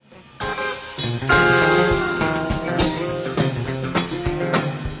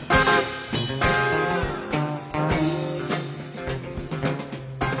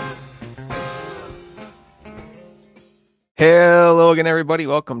Hello again, everybody.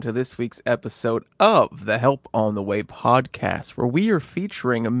 Welcome to this week's episode of the Help on the Way podcast, where we are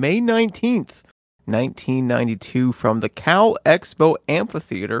featuring May 19th, 1992, from the Cal Expo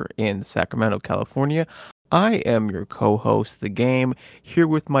Amphitheatre in Sacramento, California. I am your co-host, The Game, here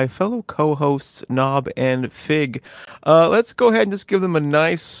with my fellow co-hosts, Knob and Fig. Let's go ahead and just give them a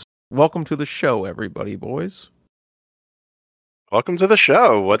nice welcome to the show, everybody, boys. Welcome to the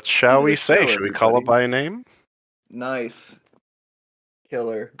show. What shall we say? Should we call everybody. it by a name? Nice.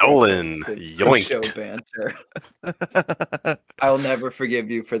 Killer. Dolan, reference to yoinked. Show banter. I'll never forgive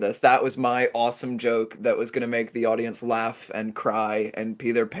you for this. That was my awesome joke that was going to make the audience laugh and cry and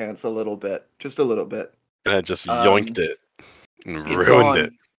pee their pants a little bit. Just a little bit. And I just yoinked it and It's ruined gone.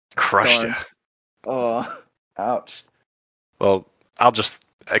 it. Crushed Darn. it. Oh, ouch. Well, I'll just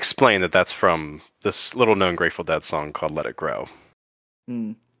explain that that's from this little-known Grateful Dead song called Let It Grow.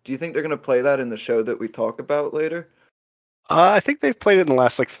 Do you think they're going to play that in the show that we talk about later? I think they've played it in the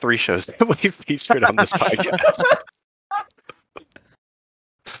last 3 shows that we've featured on this podcast.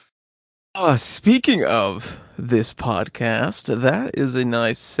 Speaking of this podcast, that is a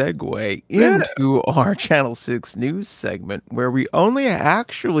nice segue into our Channel 6 news segment, where we only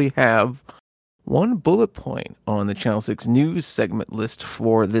actually have one bullet point on the Channel 6 news segment list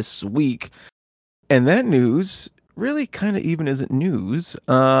for this week. And that news really kind of even isn't news.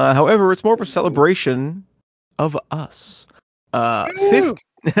 However, it's more of a celebration of us.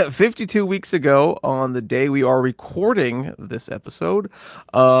 52 weeks ago, on the day we are recording this episode,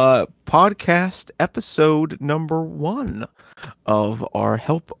 podcast episode number 1 of our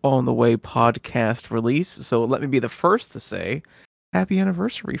Help on the Way podcast release. So let me be the first to say, happy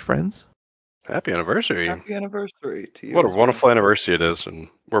anniversary, friends. Happy anniversary. Happy anniversary to you. What a wonderful anniversary it is. And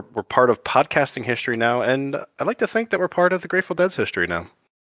we're part of podcasting history now, and I'd like to think that we're part of the Grateful Dead's history now.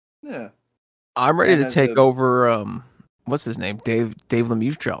 Yeah. I'm ready And to as take a- over, what's his name? Dave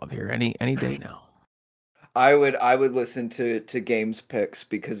Lemieux's job here any day now. I would listen to Games Picks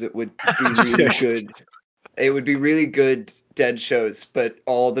because it would be really good. It would be really good Dead shows, but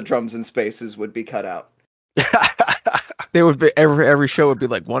all the drums and spaces would be cut out. They would be every show would be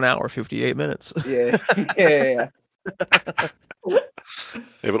like 1 hour 58 minutes. Yeah. Yeah.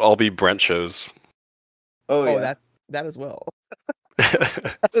 It would all be Brent shows. Oh yeah. That as well. I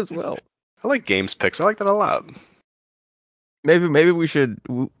That as well. like Games Picks. I like that a lot. Maybe we should.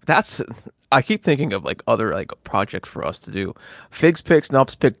 I keep thinking of other projects for us to do. Figs picks,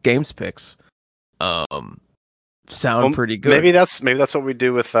 Nubs pick, Games picks. Sound pretty good. Maybe that's what we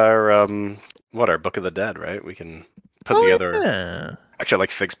do with our our Book of the Dead, right? We can put together. Yeah. Actually, I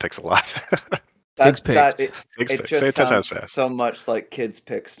like Figs Picks a lot. Figs picks. Figs It Picks. Say just it 10 times sounds fast. so much like kids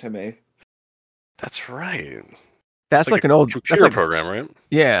picks to me. That's right. That's It's like an a old computer program, right?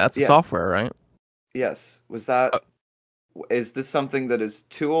 Yeah, that's a Yeah. software, right? Yes. Was that? Is this something that is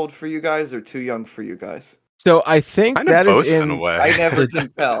too old for you guys or too young for you guys? So I think Kind of that both is in a way. I never can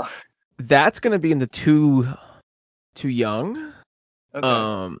tell. That's going to be in the too young.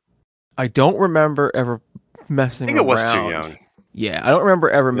 Okay. I don't remember ever I messing think around. it was too young. Yeah, I don't remember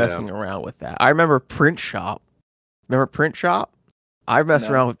ever Yeah. messing around with that. I remember Print Shop. Remember Print Shop? I messed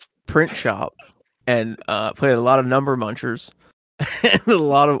No. around with Print Shop and played a lot of Number Munchers and a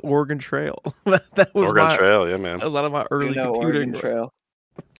lot of Oregon Trail. that was Oregon Trail, yeah, man. a lot of my early You know computing. Oregon Trail.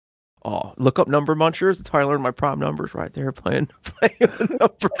 Oh, look up Number Munchers. That's how I learned my prime numbers right there playing the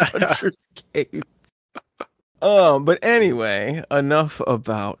Number Munchers game. But anyway, enough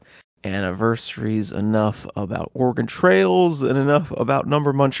about anniversaries, enough about Oregon Trails, and enough about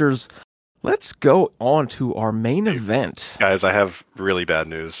Number Munchers. Let's go on to our main event. Guys, I have really bad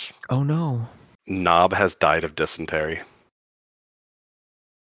news. Oh no. Knob has died of dysentery.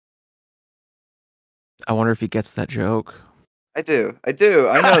 I wonder if he gets that joke. I do. I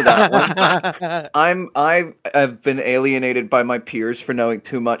know that one. I have been alienated by my peers for knowing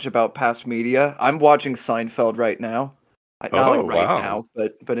too much about past media. I'm watching Seinfeld right now. Not like wow. now,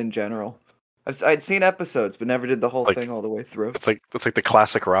 but in general. I'd seen episodes, but never did the whole Like- thing all the way through. It's like the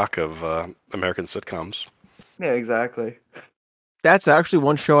classic rock of American sitcoms. Yeah, exactly. That's actually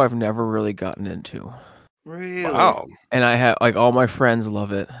one show I've never really gotten into. Really? Wow. And I have all my friends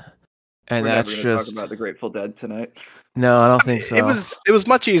love it. And We're that's never gonna just talk about the Grateful Dead tonight. No, I don't think so. It was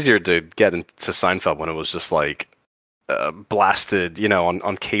much easier to get into Seinfeld when it was just blasted,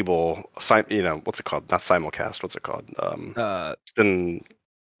 on cable. What's it called? Not simulcast. What's it called? Syndication.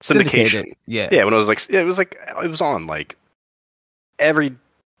 Syndicated. Yeah. Yeah, when it was on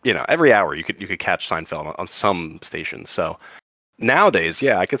every hour you could catch Seinfeld on some stations. So nowadays,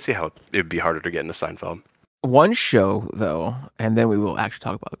 yeah, I could see how it'd be harder to get into Seinfeld. One show though, and then we will actually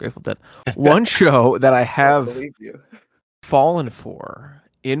talk about the Grateful Dead. One show that I I have believe you. fallen for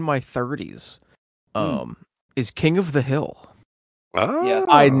in my 30s is King of the Hill. Yes.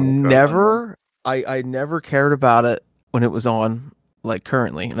 I okay. never cared about it when it was on, like,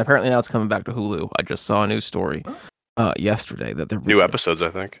 currently, and apparently now it's coming back to Hulu. I just saw a news story yesterday that they're New episodes, I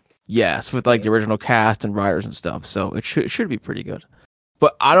think. yes, with like the original cast and writers and stuff. So it should be pretty good.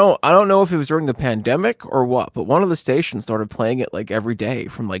 But I don't know if it was during the pandemic or what. But one of the stations started playing it like every day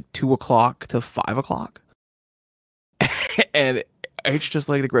from like 2 o'clock to 5 o'clock, and it's just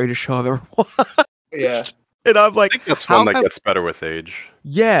like the greatest show I've ever watched. Yeah. And I'm I like, think that's how one that have gets better with age.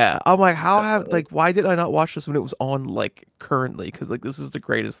 yeah? I'm like, how have Definitely. like why did I not watch this when it was on like currently? Because like this is the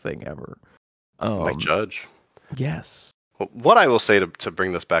greatest thing ever. Like Judge. Yes, What I will say to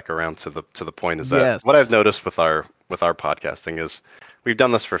bring this back around to the point is that yes. what I've noticed with our podcasting is we've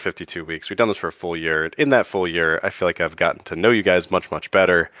done this for 52 weeks. We've done this for a full year. In that full year, I feel like I've gotten to know you guys much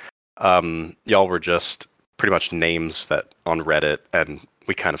better. Y'all were just pretty much names that on Reddit, and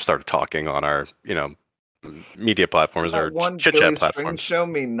we kind of started talking on our media platforms Does or that one chit Billy chat String platforms. show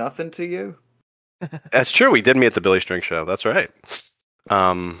mean nothing to you? That's true. We did meet at the Billy String show. That's right.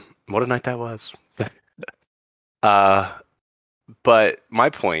 What a night that was. uh, but my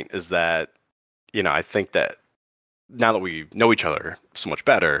point is that I think that now that we know each other so much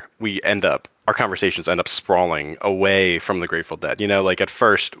better, our conversations end up sprawling away from the Grateful Dead. Like at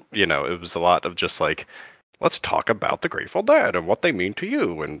first, it was a lot of just like, let's talk about the Grateful Dead and what they mean to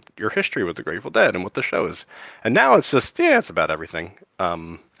you and your history with the Grateful Dead and what the show is. And now it's just, it's about everything.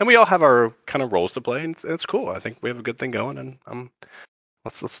 And we all have our kind of roles to play, and it's cool. I think we have a good thing going, and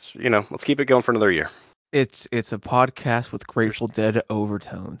let's keep it going for another year. It's a podcast with Grateful Dead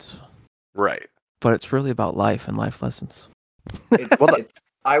overtones, Right. but it's really about life and life lessons. It's Well, it's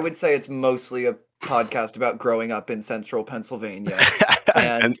I would say it's mostly a podcast about growing up in central Pennsylvania.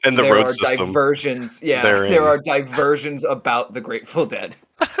 And and the there road are system diversions. Yeah, there therein. are diversions about the Grateful Dead.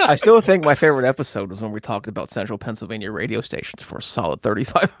 I still think my favorite episode was when we talked about central Pennsylvania radio stations for a solid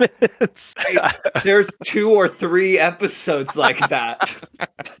 35 minutes. There's 2 or 3 episodes like that.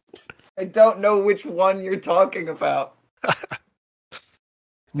 I don't know which one you're talking about.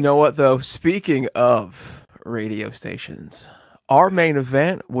 You know what, though? Speaking of radio stations, our main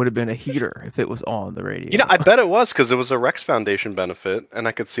event would have been a heater if it was on the radio. I bet it was because it was a Rex Foundation benefit, and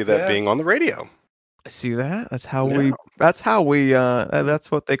I could see that Yeah. being on the radio. See that? That's how Yeah.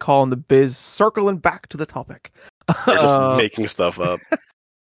 that's what they call in the biz circling back to the topic. Or just making stuff up.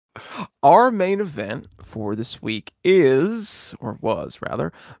 Our main event for this week is, or was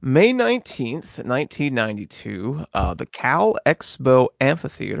rather, May 19th, 1992, the Cal Expo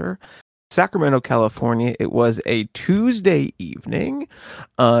Amphitheatre, Sacramento, California. It was a Tuesday evening,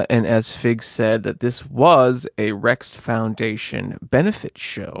 and as Fig said, that this was a Rex Foundation benefit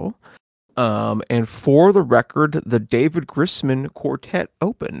show. And for the record, the David Grisman Quartet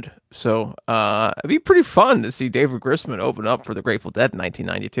opened. So it'd be pretty fun to see David Grisman open up for the Grateful Dead in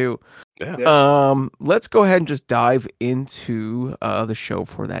 1992. Yeah. Let's go ahead and just dive into the show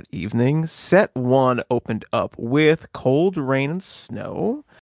for that evening. Set 1 opened up with Cold Rain and Snow.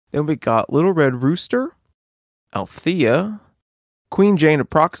 Then we got Little Red Rooster, Althea, Queen Jane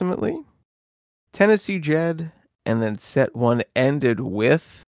approximately, Tennessee Jed, and then set 1 ended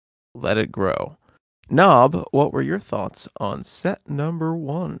with Let It Grow. Knob, what were your thoughts on set number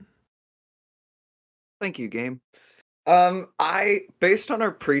 1? Thank you, Game. I based on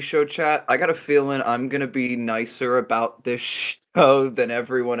our pre-show chat, I got a feeling I'm gonna be nicer about this show than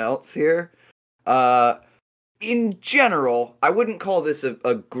everyone else here. In general, I wouldn't call this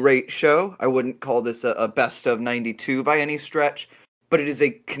a great show. I wouldn't call this a best of 92 by any stretch, but it is a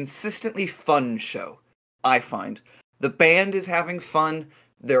consistently fun show, I find. The band is having fun.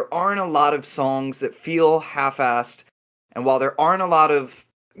 There aren't a lot of songs that feel half-assed, and while there aren't a lot of,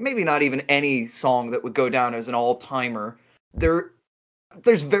 maybe not even any song that would go down as an all-timer,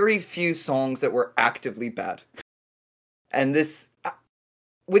 there's very few songs that were actively bad. And this,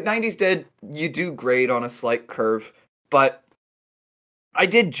 with 90s Dead, you do grade on a slight curve, but I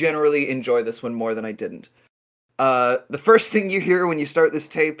did generally enjoy this one more than I didn't. The first thing you hear when you start this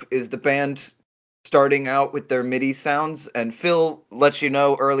tape is the band starting out with their MIDI sounds, and Phil lets you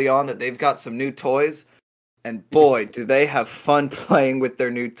know early on that they've got some new toys, and boy, do they have fun playing with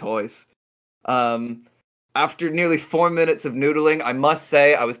their new toys. After nearly 4 minutes of noodling, I must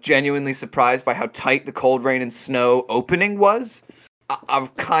say I was genuinely surprised by how tight the Cold Rain and Snow opening was.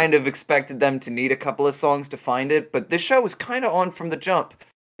 I've kind of expected them to need a couple of songs to find it, but this show was kind of on from the jump.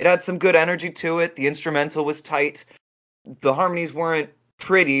 It had some good energy to it, the instrumental was tight, the harmonies weren't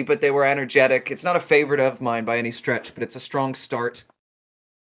pretty, but they were energetic. It's not a favorite of mine by any stretch, but it's a strong start.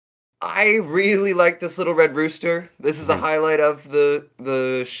 I really like this Little Red Rooster. This is a highlight of the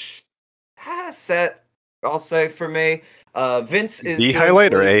set. I'll say for me, Vince is The doing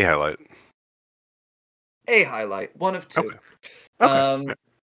highlight some or really a highlight? a highlight, one of two. Okay. Okay.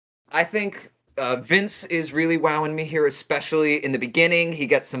 I think Vince is really wowing me here, especially in the beginning. He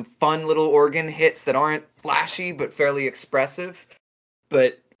gets some fun little organ hits that aren't flashy but fairly expressive.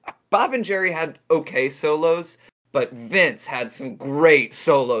 But Bob and Jerry had okay solos, but Vince had some great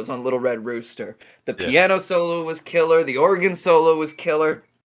solos on Little Red Rooster. The Yeah. piano solo was killer, the organ solo was killer,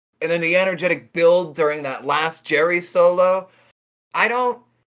 and then the energetic build during that last Jerry solo. I don't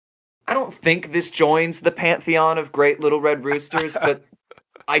I don't think this joins the pantheon of great Little Red Roosters, but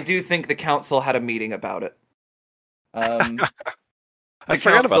I do think the council had a meeting about it. I The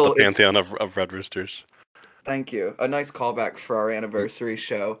forgot about the council, if pantheon of Red Roosters. thank you, a nice callback for our anniversary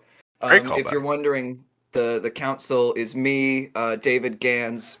show. Great If callback. you're wondering, the council is me, David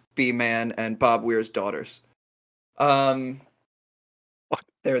Gans, B-Man, and Bob Weir's daughters. Um,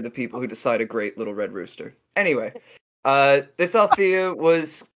 they're the people who decide a great Little Red Rooster. Anyway, this Althea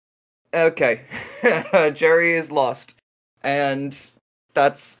was okay. Jerry is lost, and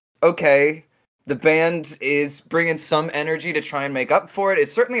that's okay. The band is bringing some energy to try and make up for it.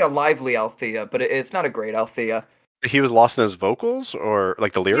 It's certainly a lively Althea, but it's not a great Althea. He was lost in his vocals, or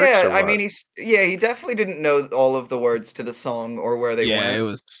like the lyrics, Yeah, or I what? mean, he definitely didn't know all of the words to the song or where they Yeah, it went.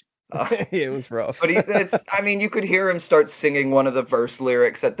 was Uh, it was rough. but I mean, you could hear him start singing one of the verse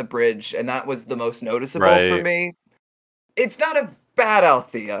lyrics at the bridge, and that was the most noticeable for Right. me. It's not a bad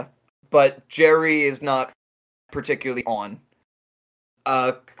Althea, but Jerry is not particularly on.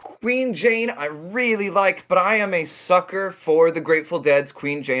 Queen Jane, I really like, but I am a sucker for the Grateful Dead's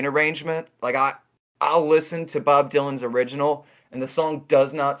Queen Jane arrangement. I'll listen to Bob Dylan's original, and the song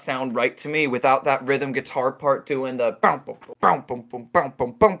does not sound right to me without that rhythm guitar part doing the boom boom boom boom boom boom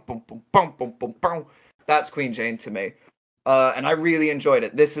boom boom boom boom boom boom boom boom. That's Queen Jane to me, and I really enjoyed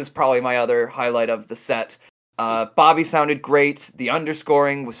it. This is probably my other highlight of the set. Bobby sounded great. The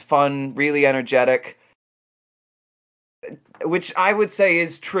underscoring was fun, really energetic, which I would say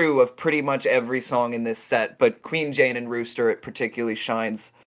is true of pretty much every song in this set, but Queen Jane and Rooster it particularly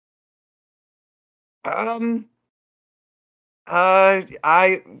shines. Um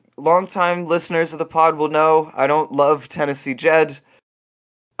I longtime listeners of the pod will know I don't love Tennessee Jed.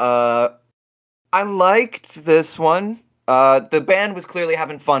 Uh I liked this one. The band was clearly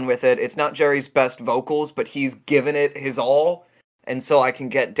having fun with it. It's not Jerry's best vocals, but he's given it his all, and so I can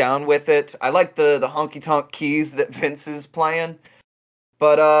get down with it. I like the honky tonk keys that Vince is playing.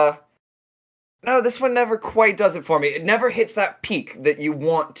 But no, this one never quite does it for me. It never hits that peak that you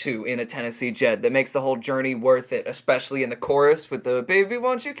want to in a Tennessee Jed that makes the whole journey worth it, especially in the chorus with the "Baby,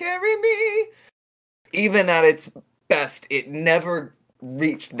 won't you carry me?" Even at its best, it never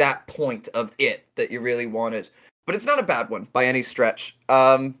reached that point of it that you really wanted. But it's not a bad one by any stretch.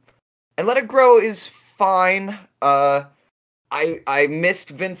 And Let It Grow is fine. I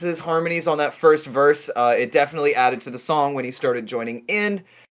missed Vince's harmonies on that first verse. It definitely added to the song when he started joining in.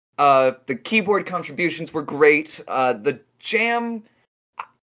 The keyboard contributions were great. The jam,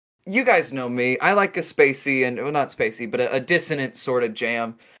 you guys know me. I like a spacey and well, not spacey, but a dissonant sort of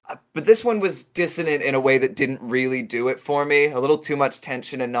jam. But this one was dissonant in a way that didn't really do it for me. A little too much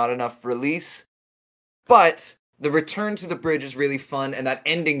tension and not enough release. But the return to the bridge is really fun, and that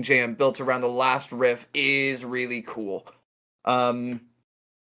ending jam built around the last riff is really cool. Um,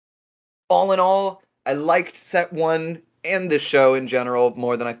 all in all, I liked set one and the show in general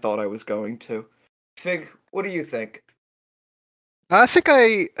more than I thought I was going to. Fig, what do you think? I think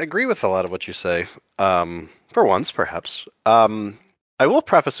I agree with a lot of what you say. For once, perhaps. I will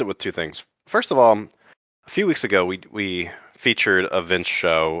preface it with two things. First of all, a few weeks ago, we featured a Vince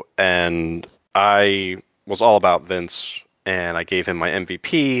show, and I was all about Vince, and I gave him my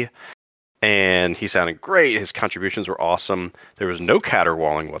MVP, and he sounded great. His contributions were awesome. There was no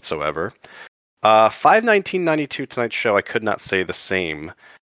caterwauling whatsoever. 5/19/92 tonight's show, I could not say the same.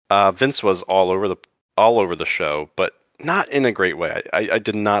 Vince was all over the show, but not in a great way. I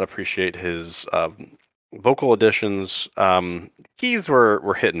did not appreciate his vocal additions. Keys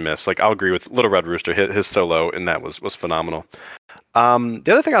were hit and miss. Like I'll agree with Little Red Rooster. His solo in that was phenomenal. The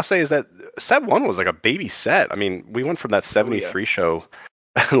other thing I'll say is that set one was like a baby set. I mean, we went from that 73 show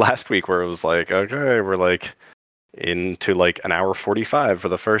last week where it was like, okay, we're like into like an hour 45 for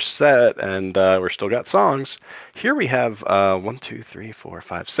the first set, and we're still got songs. Here we have 1, 2, 3, 4,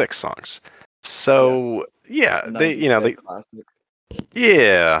 5, 6 songs. So yeah, they classic.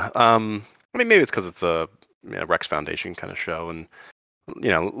 yeah. I mean, maybe it's because it's a Rex Foundation kind of show, and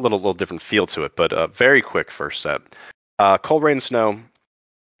little different feel to it. But very quick first set. Cold Rain Snow.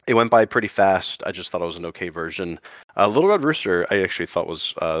 It went by pretty fast. I just thought it was an okay version. Little Red Rooster, I actually thought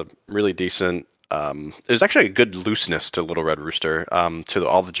was really decent. There's actually a good looseness to Little Red Rooster, to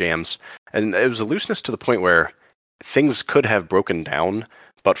all the jams, and it was a looseness to the point where things could have broken down,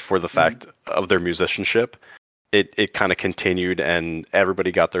 but for the fact of their musicianship, it kind of continued, and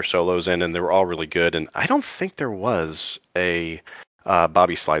everybody got their solos in, and they were all really good. And I don't think there was a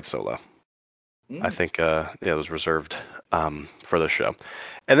Bobby slide solo. I think it was reserved for the show.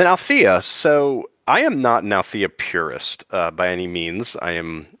 And then Althea. So I am not an Althea purist by any means. I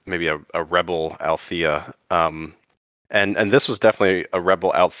am maybe a rebel Althea. And this was definitely a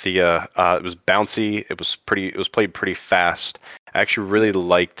rebel Althea. It was bouncy. It was pretty. It was played pretty fast. I actually really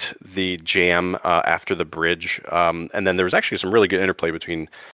liked the jam after the bridge. And then there was actually some really good interplay between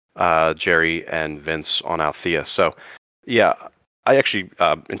Jerry and Vince on Althea. So yeah, I actually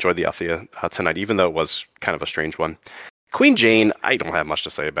enjoyed the Althea tonight, even though it was kind of a strange one. Queen Jane, I don't have much to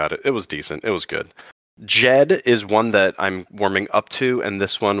say about it. It was decent. It was good. Jed is one that I'm warming up to, and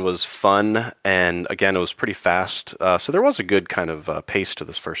this one was fun. And again, it was pretty fast. So there was a good kind of pace to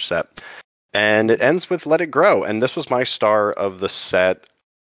this first set. And it ends with Let It Grow. And this was my star of the set.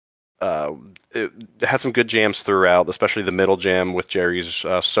 It had some good jams throughout, especially the middle jam with Jerry's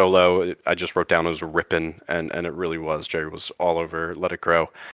solo. I just wrote down it was ripping, and it really was. Jerry was all over Let It Grow.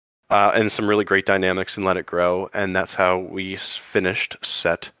 And some really great dynamics in Let It Grow. And that's how we finished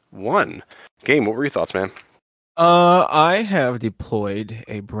set 1. Game, what were your thoughts, man? I have deployed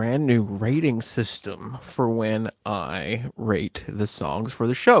a brand new rating system for when I rate the songs for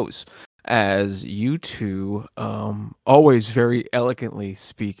the shows. As you two always very elegantly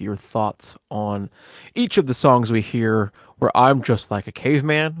speak your thoughts on each of the songs we hear, where I'm just like a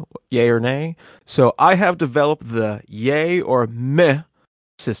caveman, yay or nay. So I have developed the yay or meh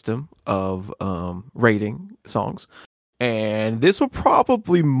system of rating songs. And this will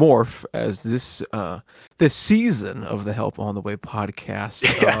probably morph as this season of the Help on the Way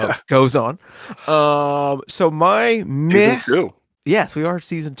podcast goes on. So my meh, Season 2. yes, we are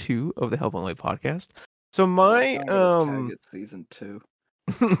season 2 of the Help on the Way podcast. So my tag it season 2.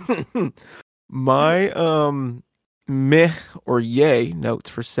 my meh or yay notes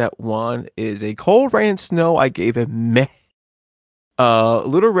for set 1 is a Cold Rain and Snow. I gave a meh.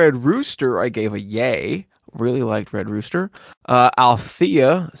 Little Red Rooster, I gave a yay. Really liked Red Rooster.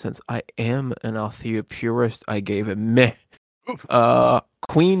 Althea, since I am an Althea purist, I gave a meh.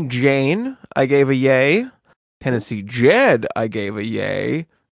 Queen Jane, I gave a yay. Tennessee Jed, I gave a yay.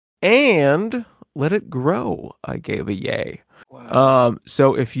 And Let It Grow, I gave a yay. Wow.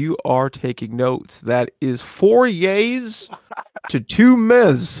 So if you are taking notes, that is 4 yays to 2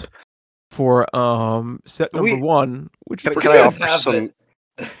 mehs for set number 1, which is pretty Can I good. offer some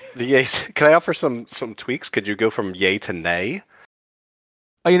the yays? Can I offer some tweaks? Could you go from yay to nay?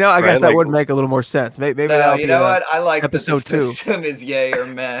 Oh, I Right, guess that like- would make a little more sense. Maybe No, that'll you be know what? I like that the episode 2. system is yay or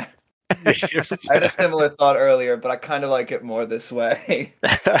meh. I had a similar thought earlier, but I kind of like it more this way.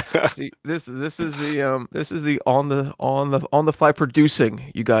 See, this is the on the fly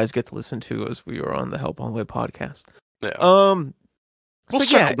producing you guys get to listen to as we are on the Help on the Way podcast. Yeah. So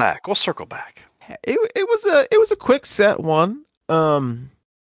circle back. We'll circle back. It was a quick set 1.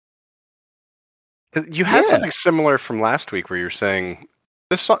 You had something similar from last week where you're saying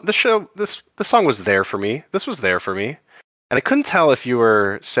this song was there for me. This was there for me, and I couldn't tell if you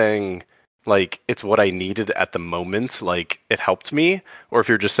were saying like it's what I needed at the moment, like it helped me, or if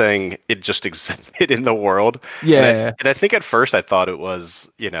you're just saying it just existed in the world. Yeah, and I think at first I thought it was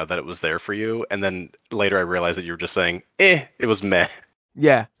that it was there for you, and then later I realized that you were just saying it was meh.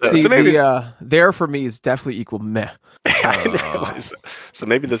 Yeah, so maybe there for me is definitely equal meh. I didn't realize that. So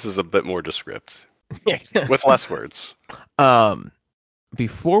maybe this is a bit more descript. With less words.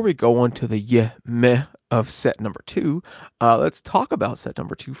 Before we go on to the meh of set number 2, let's talk about set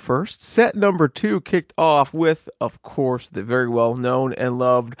number 2 first. Set number 2 kicked off with, of course, the very well known and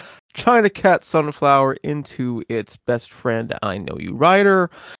loved China Cat Sunflower into its best friend, I Know You Rider.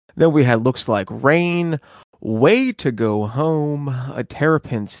 Then we had Looks Like Rain, Way to Go Home, a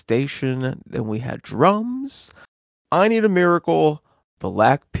Terrapin Station. Then we had Drums, I Need a Miracle,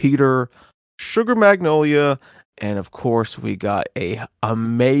 Black Peter, Sugar Magnolia, and of course we got a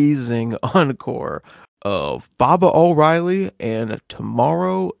amazing encore of Baba O'Reilly and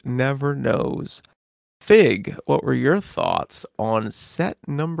Tomorrow Never Knows. Fig, what were your thoughts on set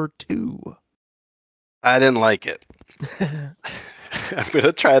number 2? I didn't like it. I'm going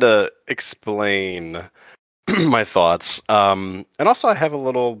to try to explain my thoughts. And also I have a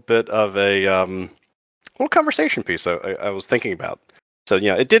little bit of a little conversation piece I was thinking about. So,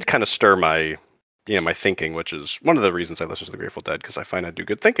 it did kind of stir my my thinking, which is one of the reasons I listen to the Grateful Dead, because I find I do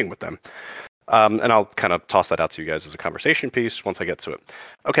good thinking with them. And I'll kind of toss that out to you guys as a conversation piece once I get to it.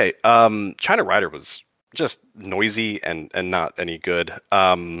 Okay, China Rider was just noisy and not any good.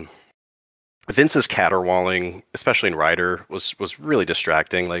 Vince's caterwauling, especially in Rider, was really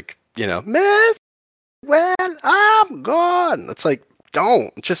distracting. Like, Miss, when I'm gone. It's like,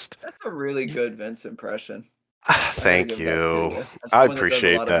 don't just. That's a really good Vince impression. Thank you. As I someone that does a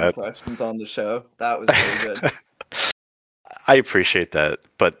appreciate lot of that. impressions on the show, that was really good. I appreciate that,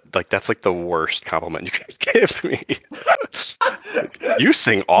 but like that's like the worst compliment you can give me. You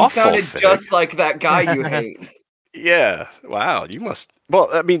sing awful. You sounded Fig. just like that guy you hate. Yeah. Wow. You must. Well,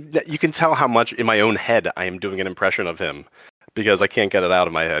 I mean, you can tell how much in my own head I am doing an impression of him because I can't get it out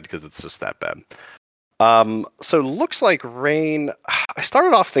of my head because it's just that bad. So looks like Rain. I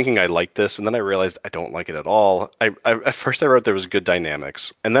started off thinking I liked this, and then I realized I don't like it at all. At first I wrote there was good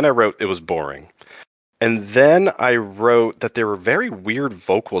dynamics, and then I wrote it was boring. And then I wrote that there were very weird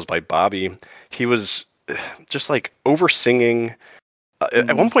vocals by Bobby. He was just like over singing.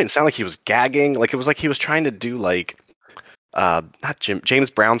 At one point, it sounded like he was gagging. Like it was like he was trying to do like not James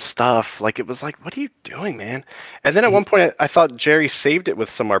Brown stuff. Like it was like, what are you doing, man? And then at one point, I thought Jerry saved it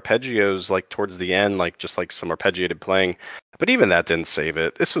with some arpeggios, like towards the end, like just like some arpeggiated playing. But even that didn't save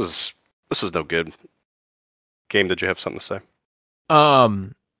it. This was no good. Game, did you have something to say?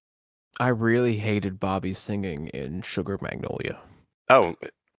 I really hated Bobby's singing in Sugar Magnolia. Oh,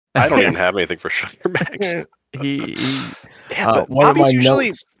 I don't even have anything for Sugar Mags. But one of my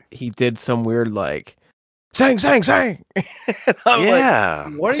notes, he did some weird like, sang. Yeah.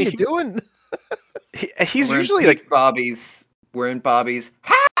 Like, what are you doing? He's usually like Bobby's. We're in Bobby's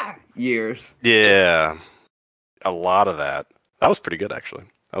years. Yeah, a lot of that. That was pretty good, actually.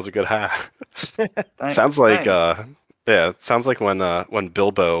 That was a good ha. Sounds like it sounds like when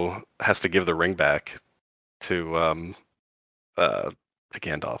Bilbo has to give the ring back to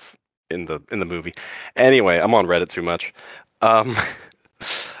Gandalf in the movie. Anyway, I'm on Reddit too much.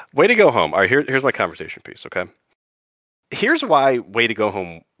 Way to Go Home. All right, here's my conversation piece. Okay, here's why Way to Go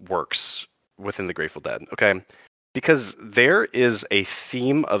Home works within the Grateful Dead. Okay, because there is a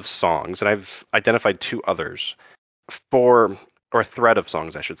theme of songs, and I've identified two others or a thread of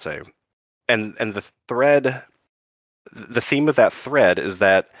songs, I should say, and the theme of that thread is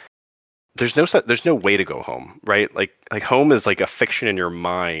that there's no way to go home, right? Like home is like a fiction in your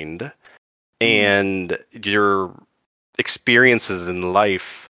mind, and your experiences in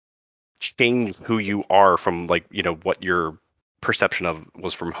life change who you are from like what your perception of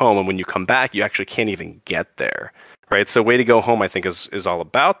was from home, and when you come back, you actually can't even get there, right? So Way to Go Home, I think, is all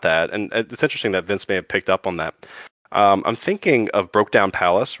about that, and it's interesting that Vince may have picked up on that. I'm thinking of Broke Down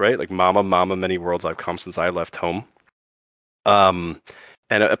Palace, right? Like Mama, Mama, many worlds I've come since I left home.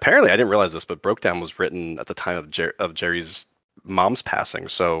 And apparently I didn't realize this, but Broke Down was written at the time of Jerry's mom's passing.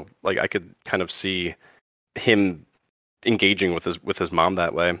 So like I could kind of see him engaging with his mom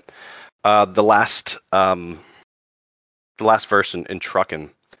that way. The last verse in Truckin'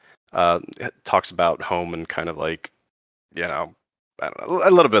 talks about home and kind of like, I don't know,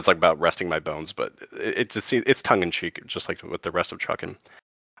 a little bit. It's like about resting my bones, but it's tongue in cheek, just like with the rest of Truckin'.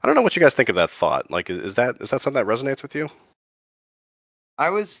 I don't know what you guys think of that thought. Like, is that something that resonates with you?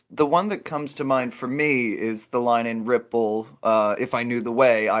 The one that comes to mind for me is the line in Ripple, if I knew the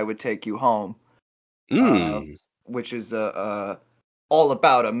way, I would take you home. Which is all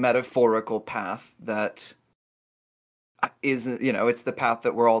about a metaphorical path that isn't, it's the path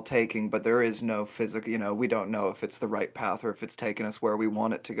that we're all taking, but there is no physical, we don't know if it's the right path or if it's taking us where we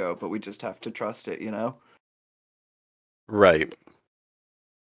want it to go, but we just have to trust it, Right.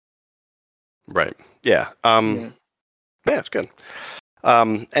 Yeah. Yeah, it's good.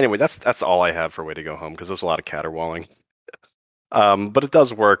 Anyway, that's all I have for Way to Go Home because there's a lot of caterwauling. But it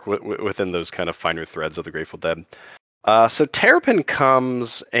does work within those kind of finer threads of the Grateful Dead. So Terrapin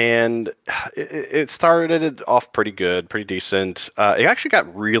comes, and it started off pretty good, pretty decent. It actually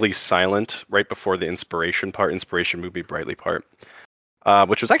got really silent right before the inspiration Move Me Brightly part,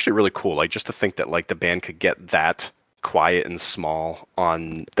 which was actually really cool. Like just to think that like the band could get that quiet and small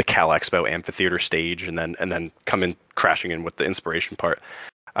on the Cal Expo Amphitheatre stage, and then come in crashing in with the inspiration part.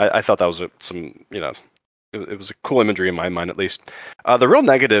 I thought that was it was a cool imagery in my mind, at least. The real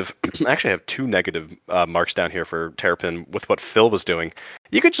negative, I actually have two negative marks down here for Terrapin with what Phil was doing.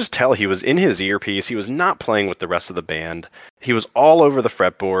 You could just tell he was in his earpiece. He was not playing with the rest of the band. He was all over the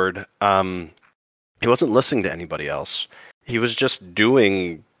fretboard. He wasn't listening to anybody else. He was just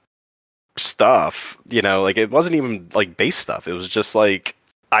doing stuff, like it wasn't even like bass stuff. It was just like,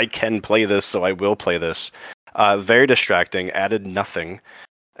 I can play this, so I will play this. Very distracting, added nothing.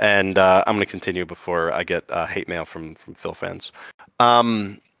 And I'm going to continue before I get hate mail from Phil fans.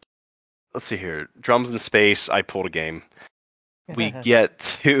 Let's see here. Drums in Space, I pulled a game. We get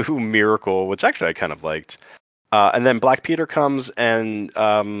to Miracle, which actually I kind of liked. And then Black Peter comes, and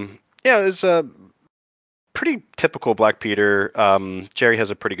it's a pretty typical Black Peter. Jerry has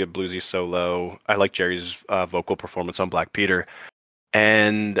a pretty good bluesy solo. I like Jerry's vocal performance on Black Peter.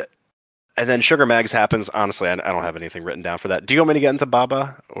 And then Sugar Mags happens. Honestly, I don't have anything written down for that. Do you want me to get into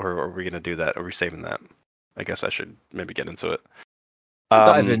Baba, or are we going to do that? Are we saving that? I guess I should maybe get into it.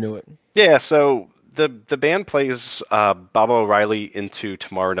 Dive into it. Yeah, so the band plays Baba O'Reilly into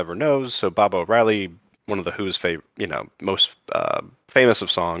Tomorrow Never Knows. So Baba O'Reilly, one of the Who's most famous of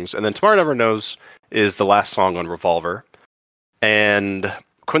songs, and then Tomorrow Never Knows is the last song on Revolver, and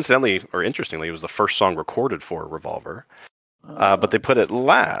coincidentally or interestingly, it was the first song recorded for Revolver. But they put it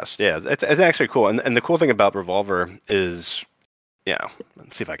last. Yeah, it's actually cool. And the cool thing about Revolver is,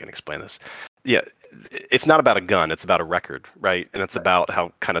 let's see if I can explain this. Yeah, it's not about a gun. It's about a record, right? And it's about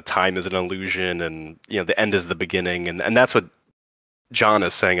how kind of time is an illusion, and the end is the beginning, and that's what John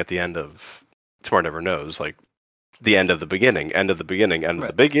is saying at the end of Tomorrow Never Knows, like the end of the beginning, end of the beginning, end of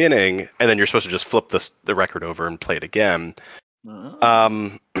the beginning, and then you're supposed to just flip the record over and play it again.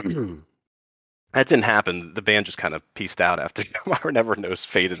 That didn't happen. The band just kind of pieced out after Tomorrow Never Knows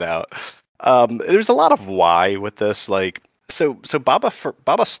faded out. There's a lot of why with this, like so Baba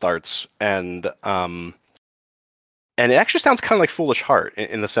starts, and it actually sounds kind of like Foolish Heart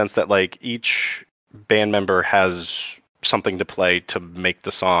in the sense that like each band member has something to play to make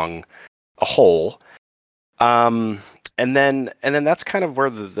the song a whole. And then that's kind of where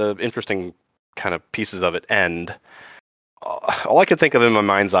the interesting kind of pieces of it end. All I could think of in my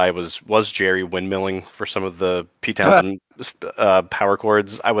mind's eye was Jerry windmilling for some of the Pete Townsend power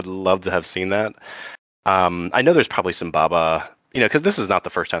chords. I would love to have seen that. I know there's probably some Baba, because this is not the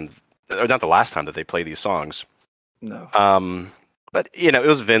first time, or not the last time that they play these songs. No. But it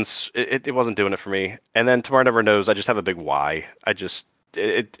was Vince. It wasn't doing it for me. And then Tomorrow Never Knows, I just have a big why.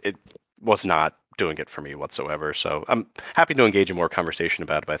 It was not doing it for me whatsoever. So I'm happy to engage in more conversation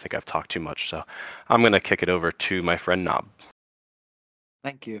about it, but I think I've talked too much. So I'm going to kick it over to my friend Knob.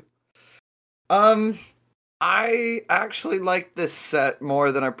 Thank you. I actually like this set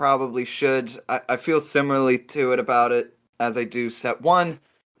more than I probably should. I feel similarly to it about it as I do set one.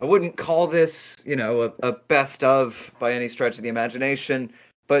 I wouldn't call this, a best of by any stretch of the imagination,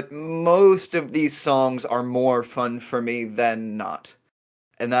 but most of these songs are more fun for me than not.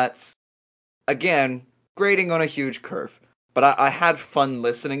 And that's, again, grading on a huge curve. But I had fun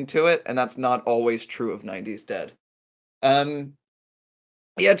listening to it, and that's not always true of 90s Dead.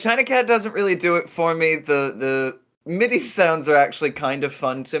 Yeah, China Cat doesn't really do it for me. The MIDI sounds are actually kind of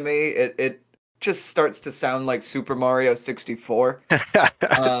fun to me. It just starts to sound like Super Mario 64. It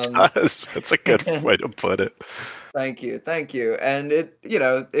does. That's a good way to put it. Thank you. And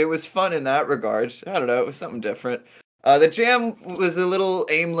it was fun in that regard. I don't know, it was something different. The jam was a little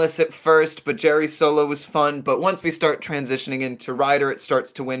aimless at first, but Jerry's solo was fun. But once we start transitioning into Rider, it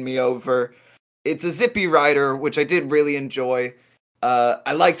starts to win me over. It's a zippy Rider, which I did really enjoy.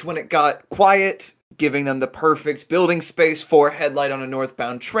 I liked when it got quiet, giving them the perfect building space for Headlight on a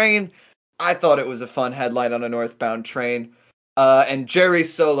Northbound Train. I thought it was a fun Headlight on a Northbound Train. And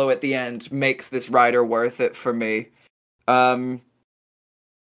Jerry's solo at the end makes this Rider worth it for me. Yeah,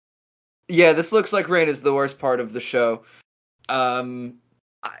 this looks like Rain is the worst part of the show. The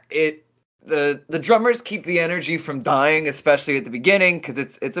drummers keep the energy from dying, especially at the beginning, because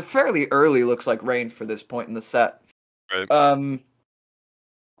it's a fairly early looks like Rain for this point in the set. Right.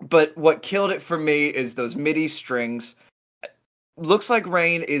 But what killed it for me is those MIDI strings. Looks Like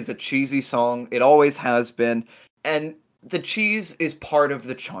Rain is a cheesy song. It always has been. And the cheese is part of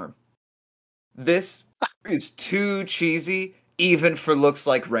the charm. This is too cheesy, even for Looks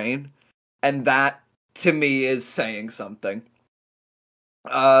Like Rain. And that, to me, is saying something.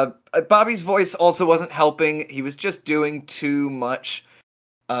 Bobby's voice also wasn't helping. He was just doing too much.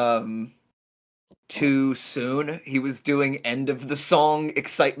 Too soon. He was doing end of the song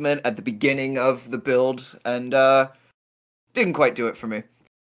excitement at the beginning of the build, and didn't quite do it for me.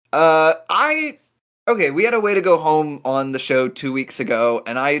 We had a Way to Go Home on the show 2 weeks ago,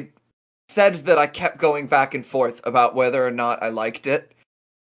 and I said that I kept going back and forth about whether or not I liked it.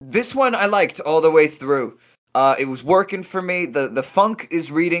 This one I liked all the way through. It was working for me. The funk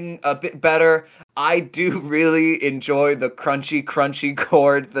is reading a bit better. I do really enjoy the crunchy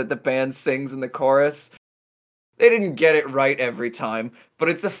chord that the band sings in the chorus. They didn't get it right every time, but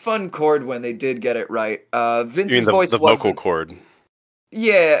it's a fun chord when they did get it right. Vince's voice the vocal chord.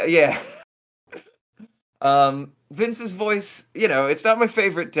 Yeah. Vince's voice, it's not my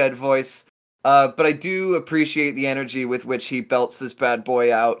favorite Dead voice, but I do appreciate the energy with which he belts this bad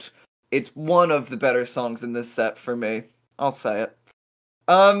boy out. It's one of the better songs in this set for me. I'll say it.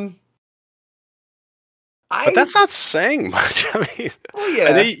 But that's not saying much. I mean, Well,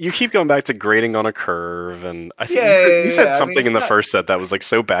 I know yeah. you keep going back to grading on a curve, and I think you said Yeah. I mean, something it's in the not... first set that was like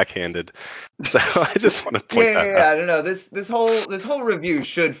so backhanded. So I just want to point that out. I don't know. This whole review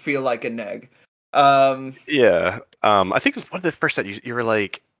should feel like a neg. Yeah. I think one of the first set you were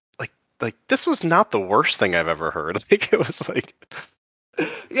like this was not the worst thing I've ever heard. I think it was like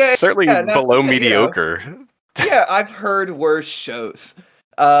certainly and that's the below thing, mediocre. Yeah, I've heard worse shows.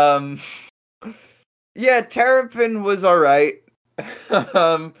 Um, yeah, Terrapin was alright.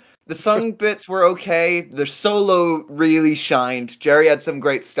 The sung bits were okay. The solo really shined. Jerry had some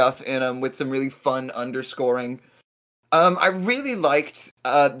great stuff in him with some really fun underscoring. I really liked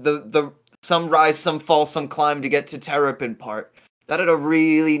the some rise, some fall, some climb to get to Terrapin part. That had a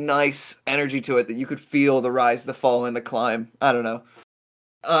really nice energy to it that you could feel the rise, the fall, and the climb. I don't know.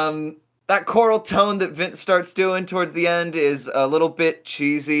 That choral tone that Vince starts doing towards the end is a little bit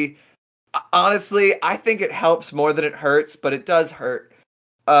cheesy. Honestly, I think it helps more than it hurts, but it does hurt.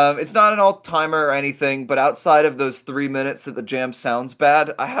 It's not an all-timer or anything, but outside of those 3 minutes that the jam sounds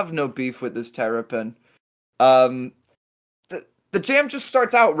bad, I have no beef with this Terrapin. Um, the jam just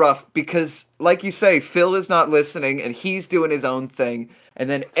starts out rough because, like you say, Phil is not listening and he's doing his own thing, and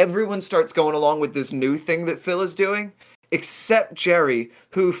then everyone starts going along with this new thing that Phil is doing, except Jerry,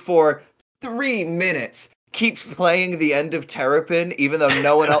 who for 3 minutes keeps playing the end of Terrapin, even though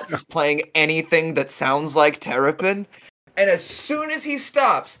no one else is playing anything that sounds like Terrapin. And as soon as he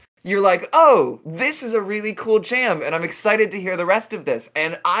stops, you're like, oh, this is a really cool jam, and I'm excited to hear the rest of this.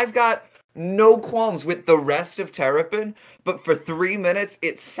 And I've got no qualms with the rest of Terrapin, but for 3 minutes,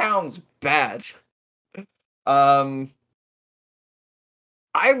 it sounds bad. I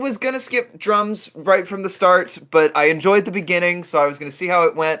was gonna skip drums right from the start, but I enjoyed the beginning, so I was gonna see how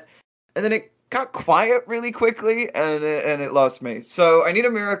it went, and then it got quiet really quickly, and it lost me. So I need a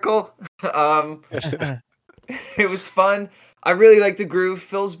miracle. It was fun. I really liked the groove.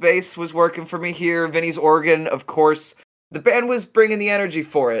 Phil's bass was working for me here. Vinny's organ, of course. The band was bringing the energy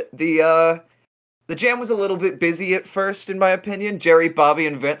for it. The jam was a little bit busy at first, in my opinion. Jerry, Bobby,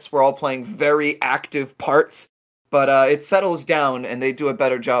 and Vince were all playing very active parts, but it settles down, and they do a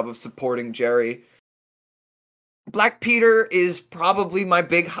better job of supporting Jerry. Black Peter is probably my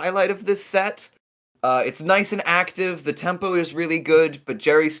big highlight of this set. It's nice and active, the tempo is really good, but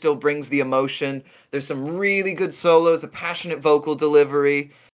Jerry still brings the emotion. There's some really good solos, a passionate vocal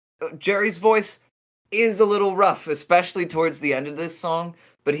delivery. Jerry's voice is a little rough, especially towards the end of this song,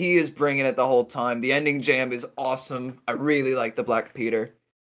 but he is bringing it the whole time. The ending jam is awesome. I really like the Black Peter.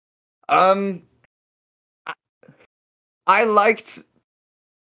 I liked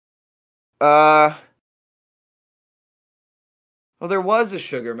well, there was a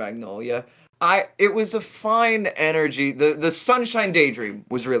Sugar Magnolia. It was a fine energy. The Sunshine Daydream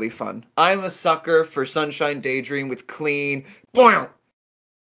was really fun. I'm a sucker for Sunshine Daydream with clean boing.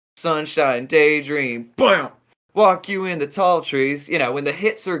 Sunshine Daydream boing. Walk you in the tall trees. When the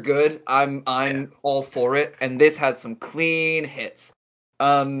hits are good, I'm all for it, and this has some clean hits.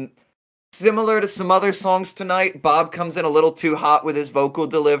 Similar to some other songs tonight, Bob comes in a little too hot with his vocal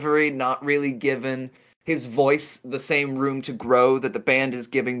delivery, not really given his voice the same room to grow that the band is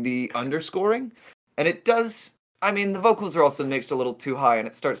giving the underscoring. And it does, the vocals are also mixed a little too high and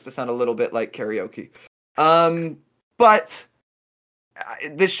it starts to sound a little bit like karaoke. But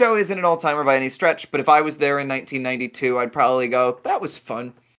the show isn't an all-timer by any stretch, but if I was there in 1992, I'd probably go, that was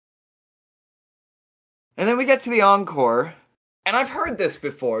fun. And then we get to the encore. And I've heard this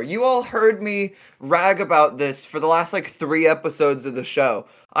before. You all heard me rag about this for the last 3 episodes of the show.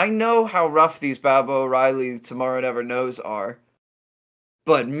 I know how rough these Baba O'Reilly Tomorrow Never Knows are.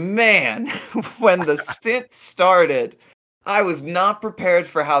 But man, when the synth started, I was not prepared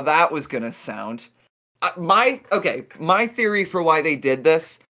for how that was going to sound. My theory for why they did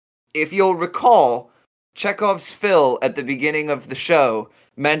this, if you'll recall, Chekhov's Phil at the beginning of the show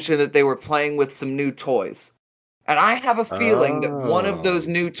mentioned that they were playing with some new toys. And I have a feeling that one of those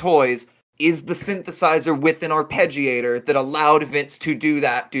new toys is the synthesizer with an arpeggiator that allowed Vince to do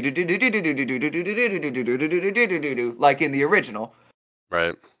that like in the original.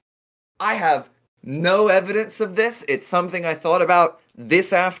 Right. I have no evidence of this. It's something I thought about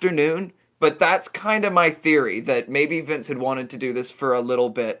this afternoon, but that's kind of my theory that maybe Vince had wanted to do this for a little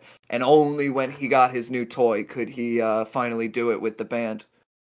bit, and only when he got his new toy could he finally do it with the band.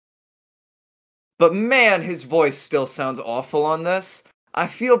 But man, his voice still sounds awful on this. I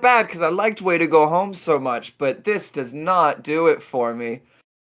feel bad because I liked Way to Go Home so much, but this does not do it for me.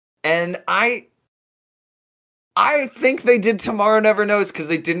 And I think they did Tomorrow Never Knows because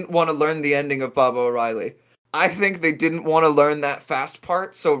they didn't want to learn the ending of Baba O'Reilly. I think they didn't want to learn that fast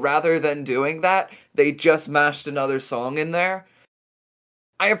part, so rather than doing that, they just mashed another song in there.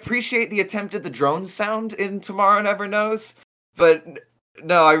 I appreciate the attempt at the drone sound in Tomorrow Never Knows, but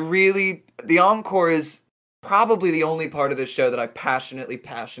no, the encore is probably the only part of this show that I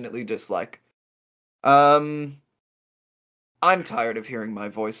passionately dislike. I'm tired of hearing my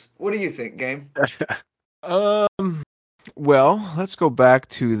voice. What do you think, Game? Well, let's go back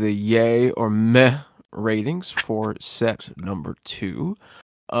to the yay or meh ratings for set number 2.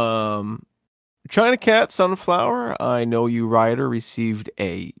 China Cat Sunflower, I Know You Rider received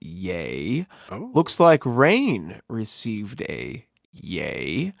a yay. Oh. Looks like Rain received a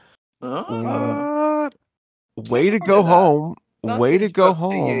yay. What? Way to go home. Not Way to go interrupt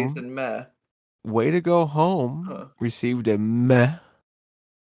the yays home. and meh. Way to go home. Huh. Received a meh.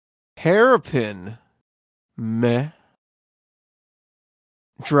 Terrapin, meh.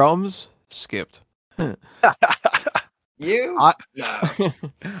 Drums, skipped. You? I, No.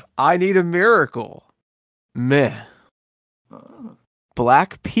 I Need a Miracle, meh. Oh.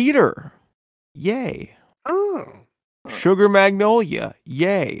 Black Peter, yay. Oh. Sugar Magnolia,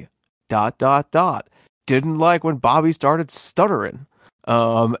 yay. ... Didn't like when Bobby started stuttering.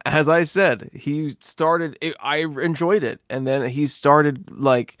 As I said, I enjoyed it, and then he started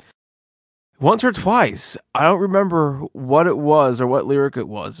like once or twice. I don't remember what it was or what lyric it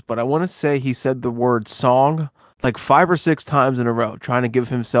was, but I want to say he said the word song like 5 or 6 times in a row, trying to give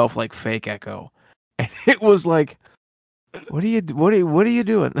himself like fake echo. And it was like, what are you doing?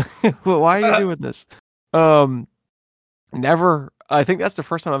 Why are you doing this? Never. I think that's the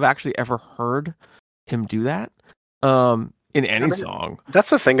first time I've actually ever heard him do that. In any song.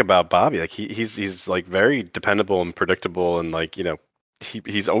 That's the thing about Bobby. Like he's like very dependable and predictable, and like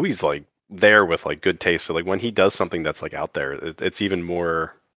he's always like there with like good taste. So like when he does something that's like out there, it's even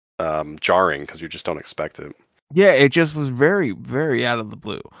more jarring because you just don't expect it. Yeah, it just was very, very out of the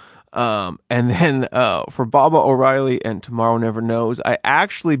blue. And then for Baba O'Reilly and Tomorrow Never Knows, I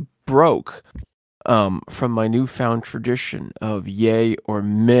actually broke from my newfound tradition of yay or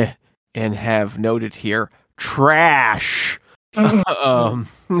meh and have noted here trash.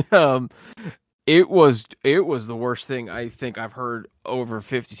 It was the worst thing I think I've heard over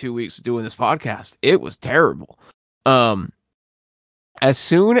 52 weeks of doing this podcast. It was terrible. As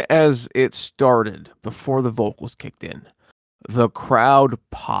soon as it started, before the vocals kicked in, the crowd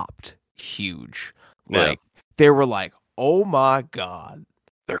popped huge. Like they were like, "Oh my god,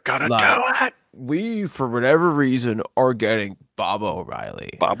 they're gonna do it!" We, for whatever reason, are getting Baba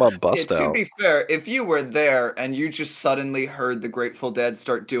O'Reilly. Baba bust out. To be fair, if you were there and you just suddenly heard the Grateful Dead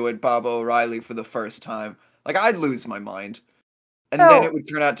start doing Baba O'Reilly for the first time, like I'd lose my mind. And then it would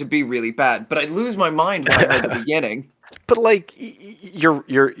turn out to be really bad. But I'd lose my mind when I heard the beginning. But like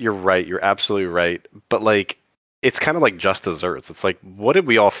you're right. You're absolutely right. But like it's kind of like Just Desserts. It's like, what did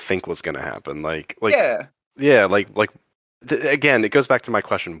we all think was going to happen? Like yeah, like again, it goes back to my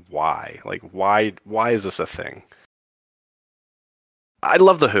question: why? Like why is this a thing? I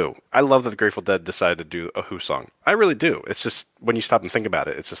love the Who. I love that the Grateful Dead decided to do a Who song. I really do. It's just when you stop and think about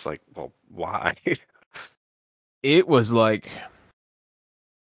it, it's just like, well, why? It was like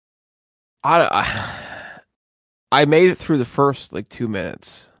I made it through the first like 2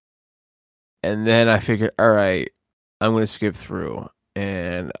 minutes, and then I figured, all right, I'm gonna skip through,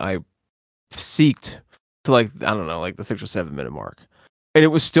 and I seeked to like I don't know, like the 6 or 7 minute mark, and it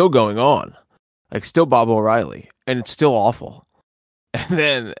was still going on, like still Bob O'Reilly, and it's still awful.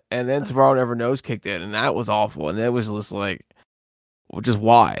 And then Tomorrow Never Knows kicked in, and that was awful, and it was just like, just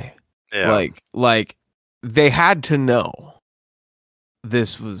why? Yeah. Like they had to know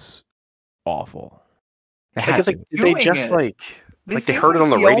this was awful. They just like they heard it on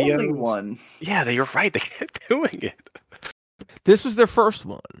the radio. Only one. Yeah, you're right. They kept doing it. This was their first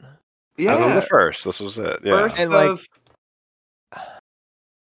one. Yeah, this was the first. This was it. Yeah, first and like,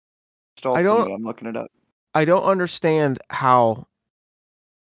 I'm looking it up. I don't understand how.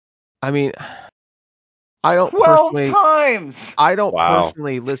 I mean, I don't 12 times. I don't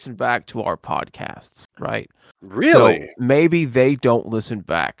personally listen back to our podcasts, right? Really? So maybe they don't listen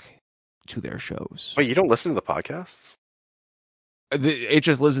back to their shows. Wait, you don't listen to the podcasts? It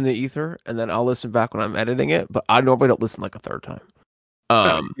just lives in the ether, and then I'll listen back when I'm editing it. But I normally don't listen like a third time.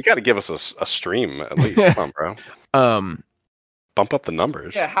 You got to give us a stream at least, come on, bro. bump up the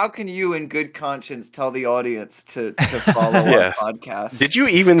numbers. Yeah, how can you in good conscience tell the audience to follow Yeah. our podcast? Did you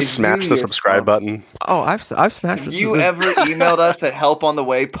even If smash you the subscribe yourself- button? Oh, I've smashed Have this. you ever emailed us at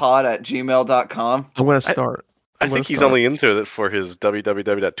helponthewaypod@gmail.com? I'm gonna start. I think he's only into it for his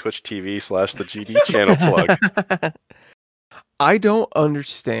www.twitch.tv/the GD channel plug. I don't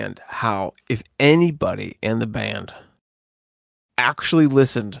understand how, if anybody in the band actually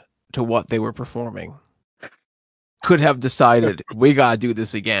listened to what they were performing, could have decided we gotta do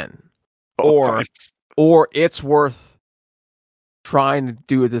this again, or it's worth trying to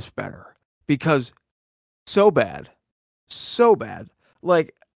do this better, because so bad.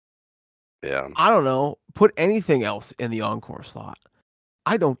 Like, Yeah. I don't know, put anything else in the encore slot.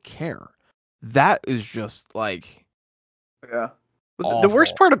 I don't care. That is just like Yeah. The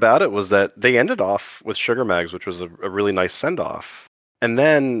worst awful. part about it was that they ended off with Sugar Mags, which was a really nice send off. And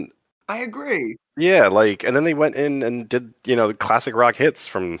then I agree. yeah, like, and then they went in and did, the classic rock hits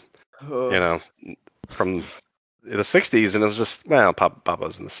from, from the 60s, and it was just, well, Papa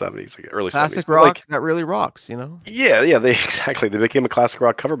was in the 70s, early Classic 70s. But, rock that really rocks, Yeah, they exactly. They became a classic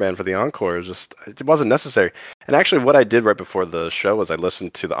rock cover band for the encore. It wasn't necessary. And actually, what I did right before the show was I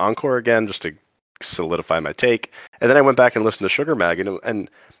listened to the encore again just to solidify my take, and then I went back and listened to Sugar Mag, and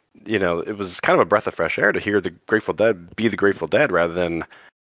it was kind of a breath of fresh air to hear the Grateful Dead be the Grateful Dead rather than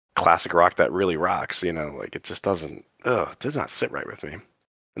classic rock that really rocks. Like it just doesn't. It does not sit right with me.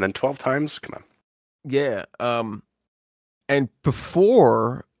 And then 12 times, come on. Yeah. And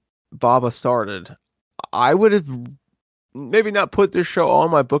before Baba started, I would have maybe not put this show on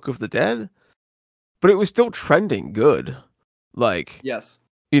my Book of the Dead, but it was still trending good. Like, yes,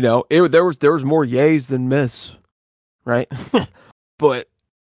 there was more yays than miss, right? But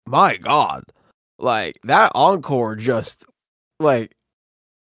my God, like that encore just like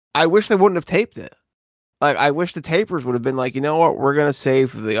I wish they wouldn't have taped it. Like I wish the tapers would have been like, you know what, we're gonna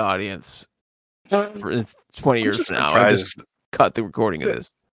save the audience for 20 years from now and just cut the recording of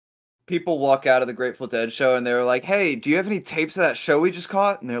this. People walk out of the Grateful Dead show and they're like, "Hey, do you have any tapes of that show we just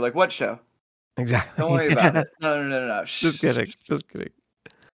caught?" And they're like, "What show?" Exactly. Don't worry about it. No. Just kidding.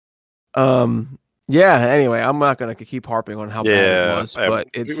 Yeah, anyway, I'm not gonna keep harping on how bad it was, but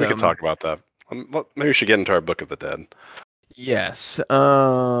it's we could talk about that. Maybe we should get into our Book of the Dead. Yes.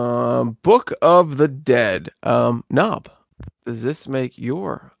 Book of the Dead. Knob, does this make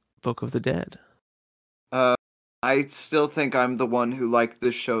your Book of the Dead? I still think I'm the one who liked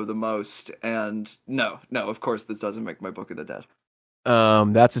this show the most, and no, of course this doesn't make my Book of the Dead.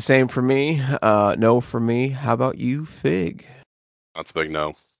 That's the same for me. No for me. How about you, Fig? That's a big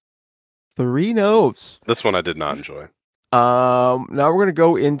no. 3 no's. This one I did not enjoy. Now we're gonna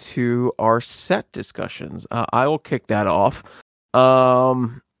go into our set discussions. I will kick that off.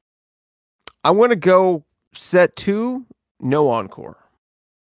 I'm gonna go set 2, no encore.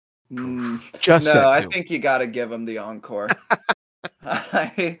 Just set 2. I think you gotta give him the encore.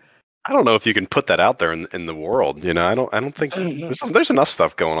 I don't know if you can put that out there in the world. I don't think there's enough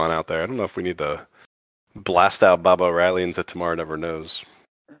stuff going on out there. I don't know if we need to blast out Baba O'Reilly into Tomorrow Never Knows.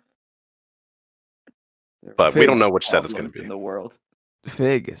 But we don't know which set it's going to be. In the world.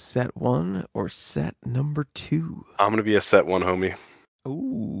 Fig, set 1 or set number 2? I'm going to be a set 1, homie.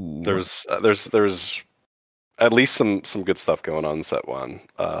 Ooh. There's at least some good stuff going on in set 1.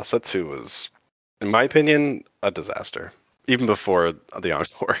 Set 2 was, in my opinion, a disaster. Even before the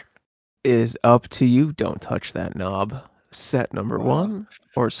encore. It is up to you. Don't touch that knob. Set number 1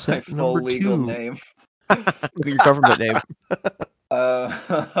 or set my number full 2? Legal name. Your government name.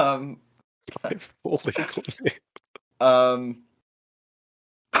 My full legal name. I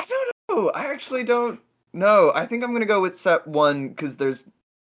don't know. I actually don't know. I think I'm gonna go with set 1 because there's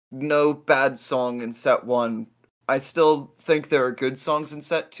no bad song in set 1. I still think there are good songs in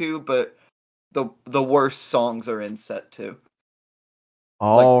set 2, but the worst songs are in set 2.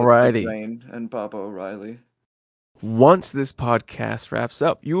 Alrighty. Like Rain and Baba O'Reilly. Once this podcast wraps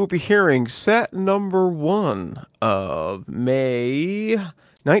up, you will be hearing set number 1 of May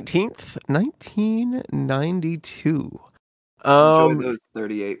 19th, 1992. Enjoy those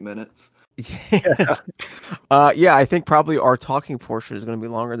 38 minutes. Yeah. I think probably our talking portion is going to be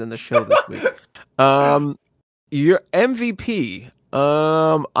longer than the show this week. Your MVP.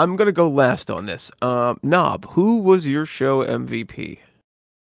 I'm going to go last on this. Knob, who was your show MVP?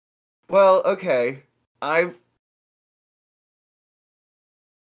 Well, okay.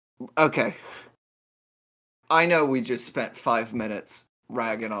 Okay. I know we just spent 5 minutes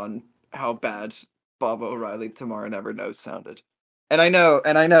ragging on how bad Baba O'Reilly Tomorrow Never Knows sounded. And I know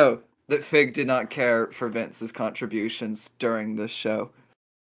that Fig did not care for Vince's contributions during this show.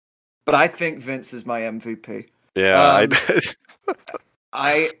 But I think Vince is my MVP. Yeah,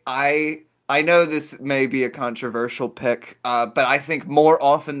 I know this may be a controversial pick, but I think more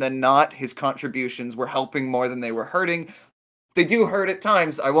often than not, his contributions were helping more than they were hurting. They do hurt at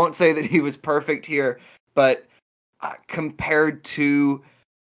times. I won't say that he was perfect here, but compared to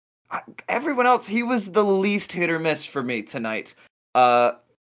everyone else, he was the least hit or miss for me tonight.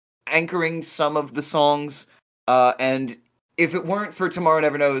 Anchoring some of the songs, and if it weren't for Tomorrow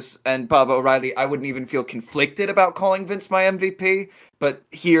Never Knows and Baba O'Reilly, I wouldn't even feel conflicted about calling Vince my MVP. But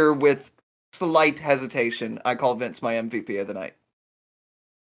here, with slight hesitation, I call Vince my MVP of the night.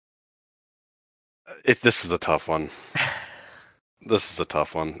 This is a tough one. This is a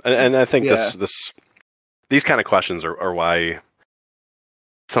tough one, and I think these kind of questions are why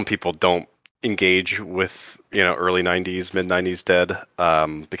some people don't engage with early 90s, mid 90s Dead,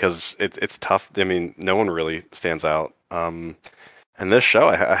 because it's tough. I mean, no one really stands out. And this show,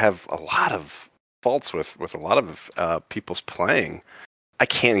 I have a lot of faults with a lot of people's playing. I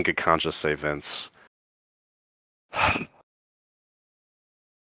can't in good conscience say Vince.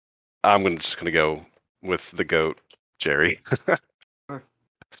 I'm just gonna go with the GOAT, Jerry.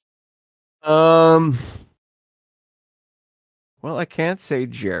 Well, I can't say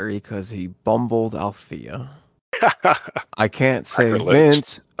Jerry because he bumbled Althea. I can't say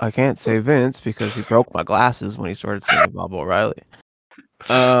Vince. I can't say Vince because he broke my glasses when he started singing Bob O'Reilly.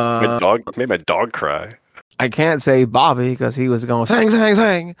 My dog made my dog cry. I can't say Bobby because he was going sang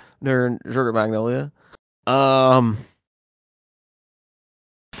during Sugar Magnolia.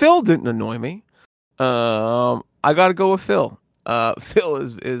 Phil didn't annoy me. I gotta go with Phil. Phil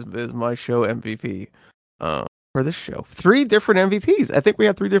is my show MVP. For this show, 3 different MVPs. I think we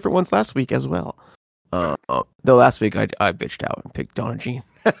had 3 different ones last week as well. Though last week I bitched out and picked Donna Jean.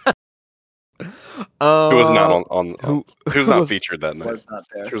 Who was not who was not featured that night? Was not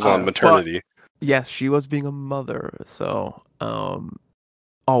there. She was on maternity. Yes, she was being a mother. So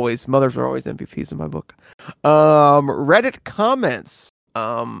always mothers are always MVPs in my book. Reddit comments.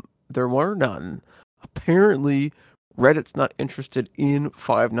 There were none. Apparently, Reddit's not interested in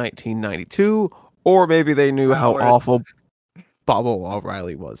 5/19/92, or maybe they knew how awful Bob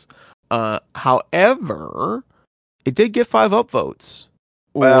O'Reilly was. However, it did get 5 upvotes.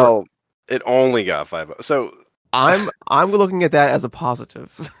 Well, it only got 5. So I'm looking at that as a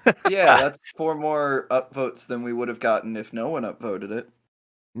positive. Yeah, that's 4 more upvotes than we would have gotten if no one upvoted it.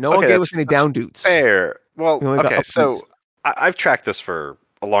 No one gave us any down dudes. Fair. Well, okay, so I've tracked this for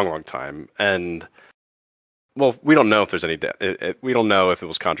a long time, and well, we don't know if there's any. We don't know if it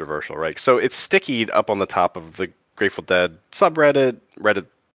was controversial, right? So it's stickied up on the top of the Grateful Dead subreddit,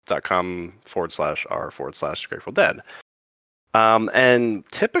 reddit.com/r/Grateful Dead. And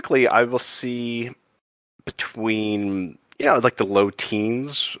typically I will see between like the low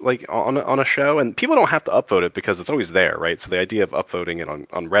teens like on a show, and people don't have to upvote it because it's always there, right? So the idea of upvoting it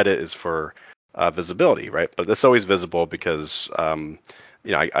on Reddit is for visibility, right? But it's always visible because I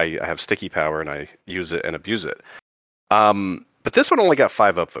have sticky power and I use it and abuse it. But this one only got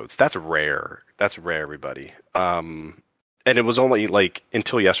 5 upvotes. That's rare. That's rare, everybody. And it was only like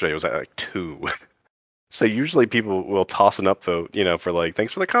until yesterday it was at like 2. So usually people will toss an upvote, for like,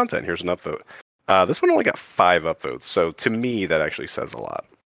 thanks for the content, here's an upvote. This one only got 5 upvotes, so to me that actually says a lot.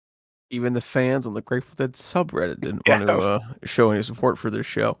 Even the fans on the Grateful Dead subreddit didn't want to show any support for this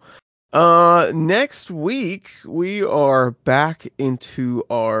show. Next week we are back into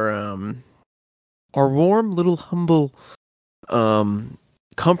our warm little humble,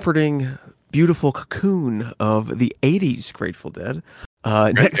 comforting, beautiful cocoon of the 80s Grateful Dead.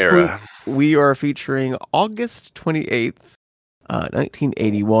 Next week we are featuring August 28th,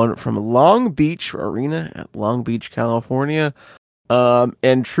 1981 from Long Beach Arena at Long Beach, California.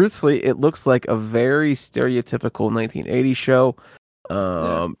 And truthfully, it looks like a very stereotypical 1980s show.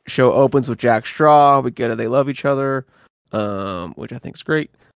 Show opens with Jack Straw. We get a They Love Each Other, which I think is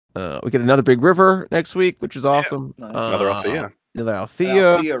great. We get another Big River next week, which is awesome. Nice. Another Althea.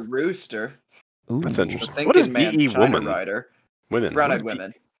 Althea Rooster. Ooh. That's interesting. What is BE Woman? Rider. Women. Brown-eyed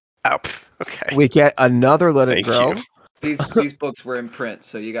women. Oh, okay. We get another Let It Thank Grow. you. These books were in print,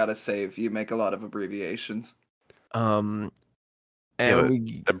 so you gotta save. You make a lot of abbreviations. And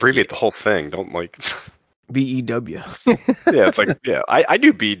we abbreviate the whole thing. Don't like BEW. Yeah, it's like I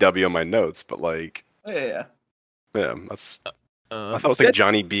do BW on my notes, but like Yeah. That's I thought it was like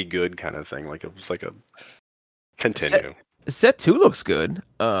Johnny B. Good kind of thing. Like it was like a continue. Set 2 looks good.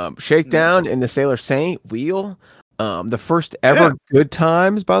 Shakedown and the Sailor Saint Wheel. The first ever Good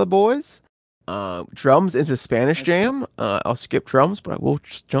Times by the boys. Drums into Spanish Jam. I'll skip drums, but I will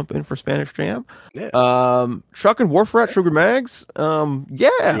just jump in for Spanish Jam. Truck and Wharf Rat Sugar Mags.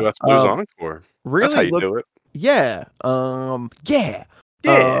 That's Blues Encore. Really, that's how you do it. Yeah. Yeah.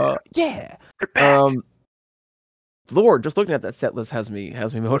 Yeah. Yeah. We're back. Lord, just looking at that set list has me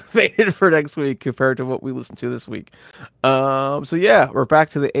motivated for next week compared to what we listened to this week. So yeah, we're back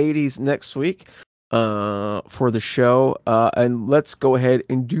to the 80s next week for the show. And let's go ahead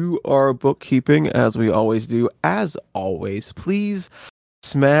and do our bookkeeping as we always do. As always, please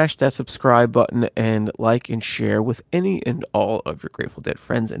smash that subscribe button and like and share with any and all of your Grateful Dead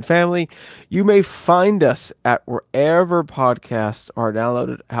friends and family. You may find us at wherever podcasts are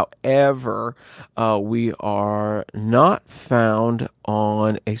downloaded. However, we are not found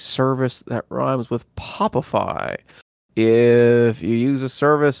on a service that rhymes with Popify. If you use a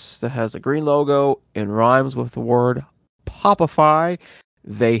service that has a green logo and rhymes with the word Popify,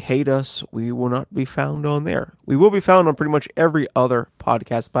 they hate us. We will not be found on there. We will be found on pretty much every other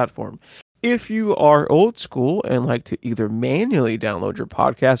podcast platform. If you are old school and like to either manually download your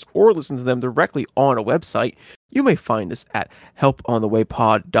podcast or listen to them directly on a website, you may find us at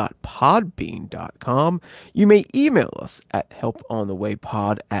helponthewaypod.podbean.com. You may email us at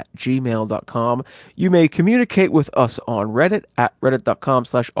helponthewaypod@gmail.com. You may communicate with us on Reddit at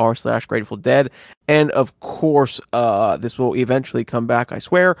reddit.com/r/Grateful Dead. And of course, this will eventually come back, I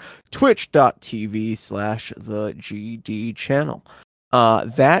swear, twitch.tv/the GD channel.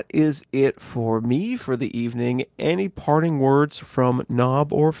 That is it for me for the evening. Any parting words from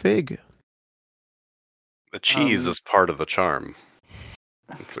Knob or Fig? The cheese is part of the charm.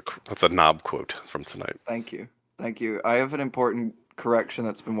 That's a Knob quote from tonight. Thank you. I have an important correction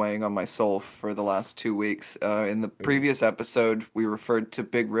that's been weighing on my soul for the last 2 weeks. In the previous episode, we referred to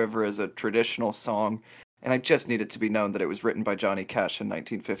Big River as a traditional song, and I just need it to be known that it was written by Johnny Cash in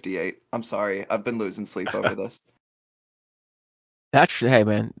 1958. I'm sorry, I've been losing sleep over this. Hey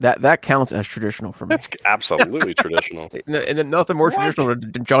man, that counts as traditional for me. That's absolutely traditional. And nothing more traditional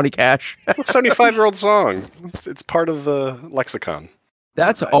than Johnny Cash. It's a 75-year-old song. It's part of the lexicon.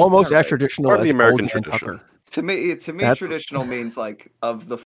 That's almost as traditional Part of as the American Old Man tradition. Tucker. To me, traditional means like of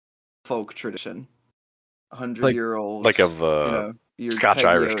the folk tradition, 100-year-old, like of the your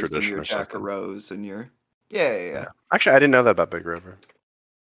Scotch-Irish Peggy O's tradition and your or something. Jackaroos and your yeah. Actually, I didn't know that about Big River.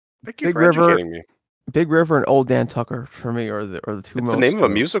 Thank you Big for River, educating me. Big River, and Old Dan Tucker for me are the two It's most. the name of a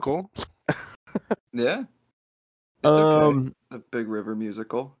musical. Yeah. It's okay. The Big River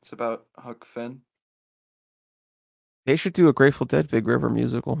musical. It's about Huck Finn. They should do a Grateful Dead Big River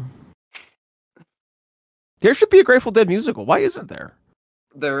musical. There should be a Grateful Dead musical. Why isn't there?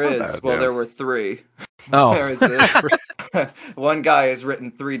 There is. There were 3. Oh. There is one guy has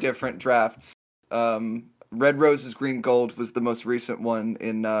written 3 different drafts. Red Roses, Green Gold was the most recent one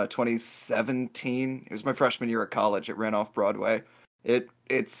in 2017. It was my freshman year at college. It ran off Broadway.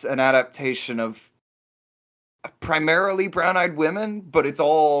 It's an adaptation of primarily Brown Eyed Women, but it's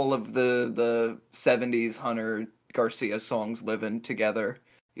all of the 70s Hunter Garcia songs living together.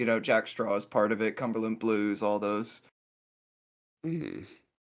 Jack Straw is part of it, Cumberland Blues, all those.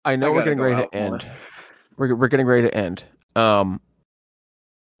 I know we're getting ready to end. We're getting ready to end. But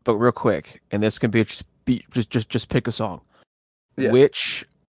real quick, and this can be just pick a song. Yeah.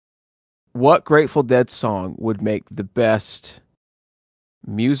 What Grateful Dead song would make the best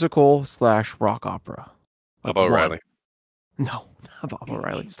musical/rock opera? Bob O'Reilly. No, not Bob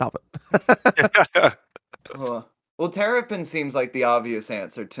O'Reilly. Stop it. Well, Terrapin seems like the obvious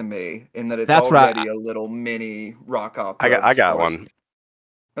answer to me in that it's already a little mini rock opera. I got one.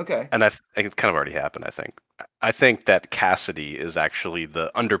 Okay. And it kind of already happened, I think. I think that Cassidy is actually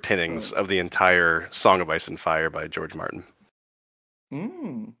the underpinnings of the entire Song of Ice and Fire by George Martin.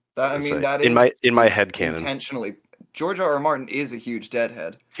 That is in my head canon. Intentionally, George R.R. Martin is a huge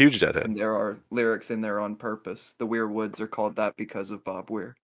Deadhead. Huge Deadhead. And there are lyrics in there on purpose. The Weir Woods are called that because of Bob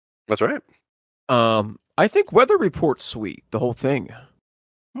Weir. That's right. I think Weather Report Suite, the whole thing,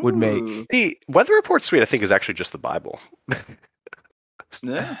 would make the Weather Report Suite. I think is actually just the Bible.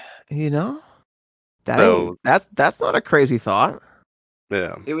 Yeah, that's not a crazy thought.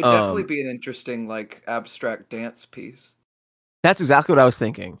 Yeah, it would definitely be an interesting abstract dance piece. That's exactly what I was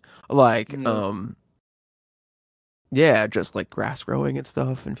thinking. Just like grass growing and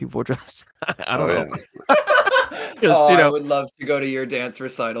stuff, and people just I don't know. Yeah. I would love to go to your dance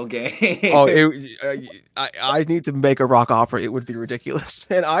recital game. I need to make a rock opera. It would be ridiculous.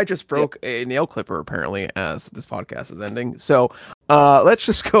 And I just broke a nail clipper, apparently, as this podcast is ending. So let's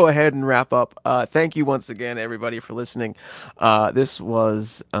just go ahead and wrap up. Thank you once again, everybody, for listening. This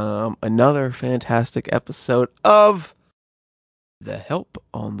was another fantastic episode of the Help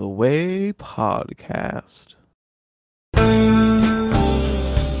on the Way podcast.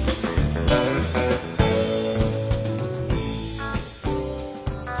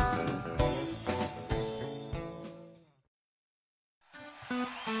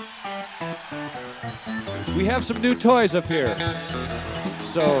 We have some new toys up here.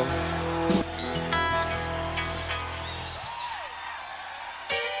 So...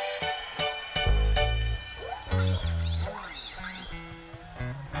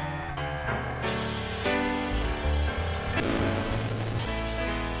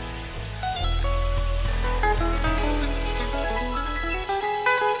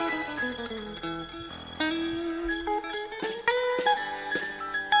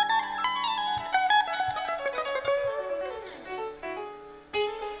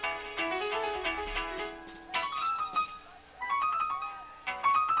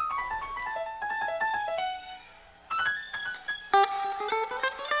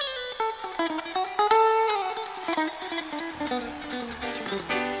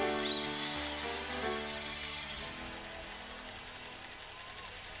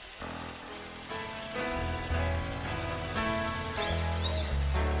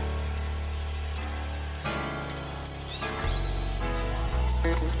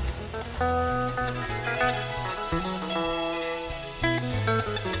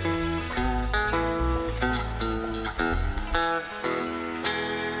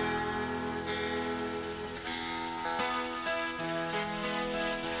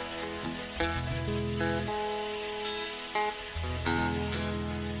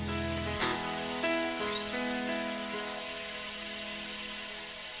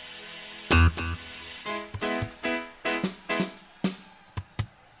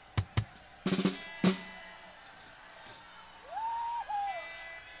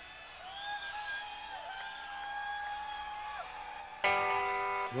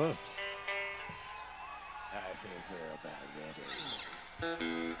 Woof. I think we're about ready.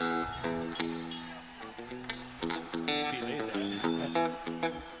 Believe that.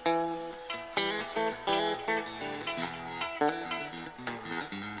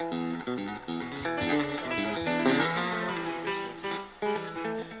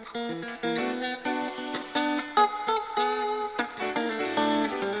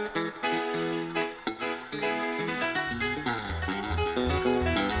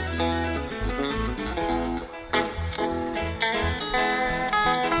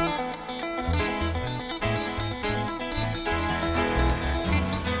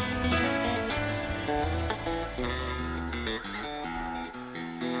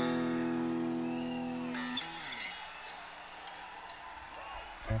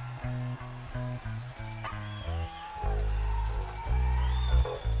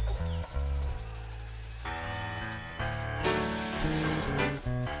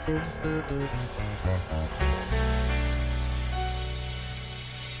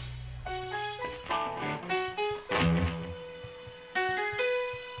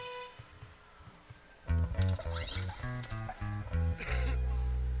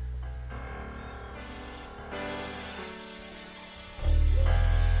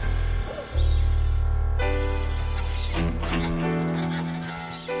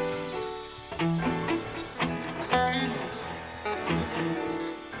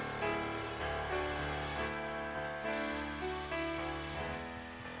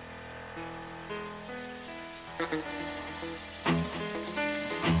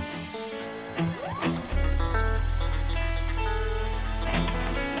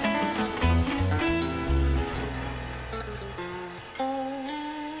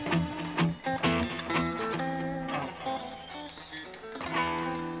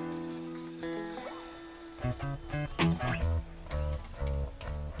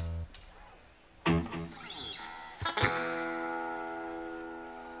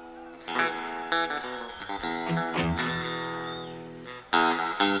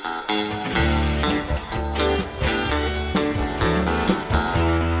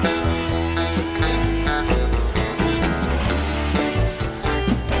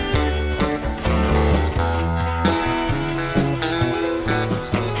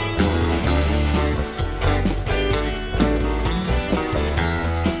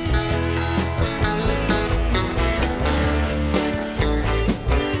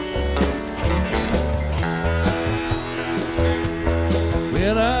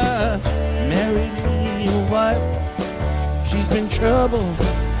 Trouble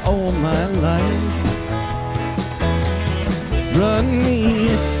all my life. Run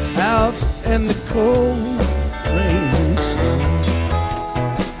me out in the cold rain and snow.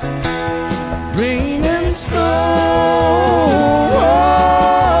 Rain and snow.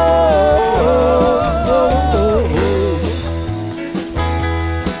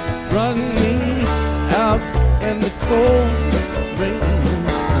 Run me out in the cold rain and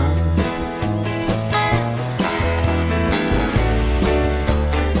snow.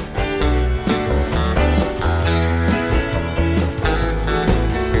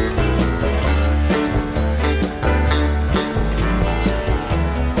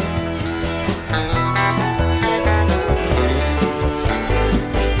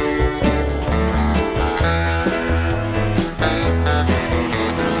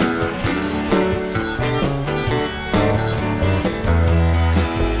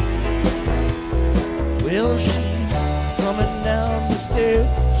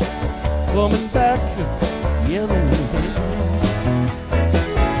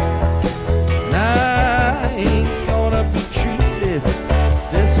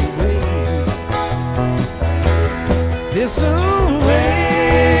 this away.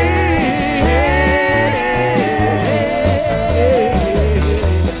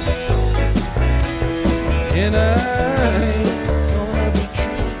 And I ain't gonna be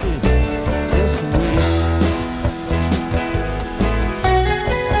treated this way.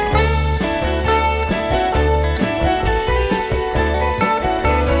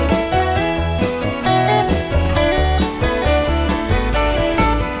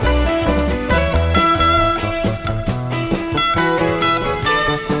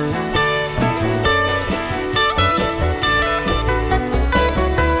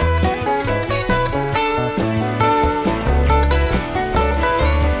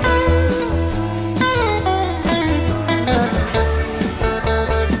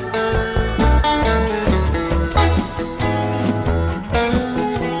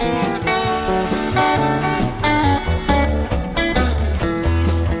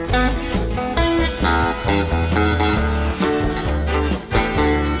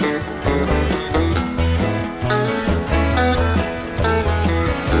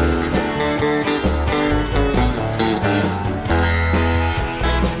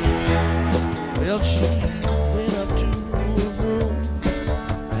 Well, she went up to her room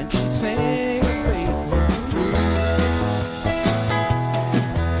and she sang a faithful tune.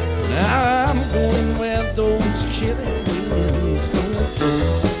 Now I'm going where those chilly winds don't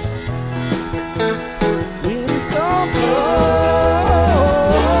blow. Winds don't blow.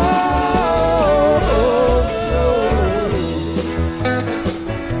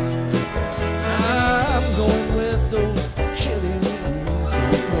 I'm going where those chilly winds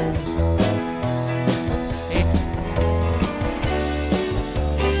don't blow.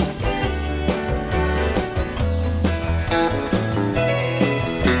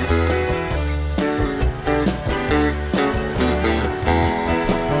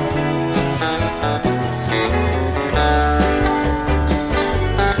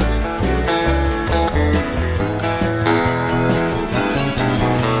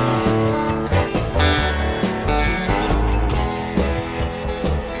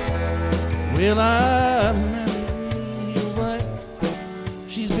 Well, I married your wife.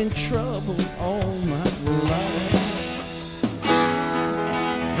 She's been trouble all my life.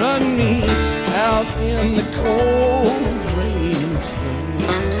 Run me out in the cold rain and snow.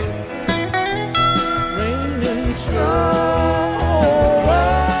 Rain and snow.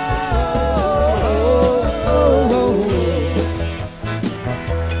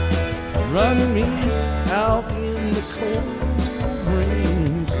 Run me out in the cold rain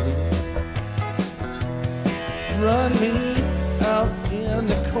and snow. Run me out in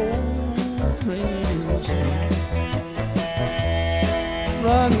the cold rain and snow.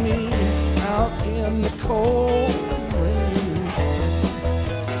 Run me out in the cold rain and snow.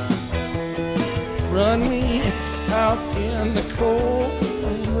 Run me out in the cold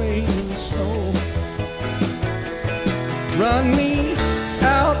rain and snow. Run me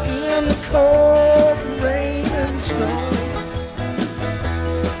out in the cold rain and snow.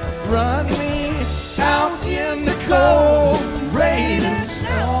 Run me out in the cold rain and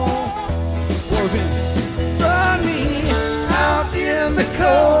snow. Run me out in the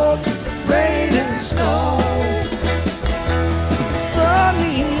cold rain and snow. Run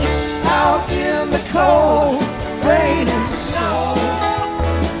me out in the cold rain and snow.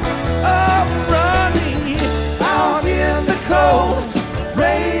 Oh, run me out in the cold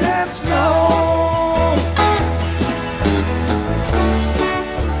rain and snow.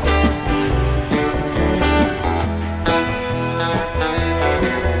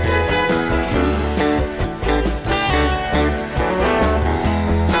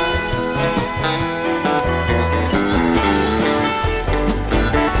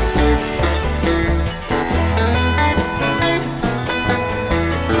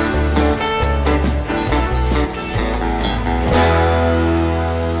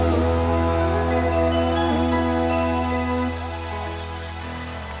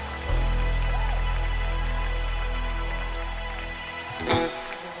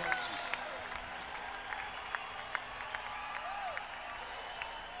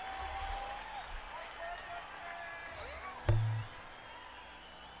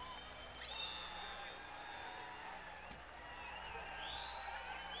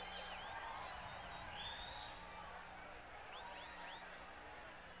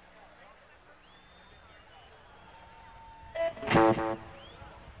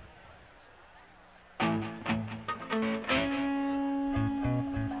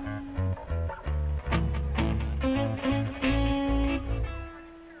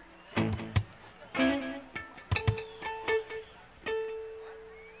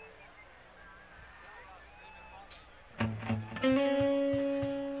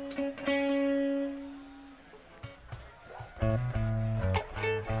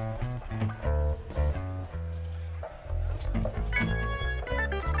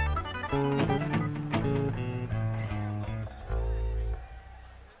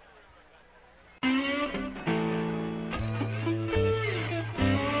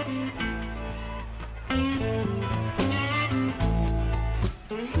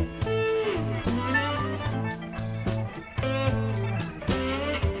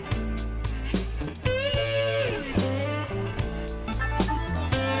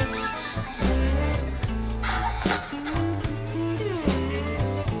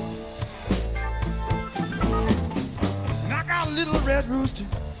 Little red rooster,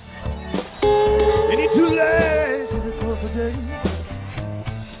 and he too lazy to go for day.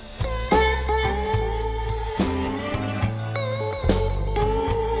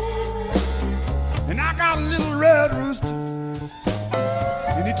 And I got a little red rooster,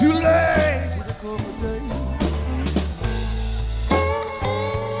 and he too lazy to go for day.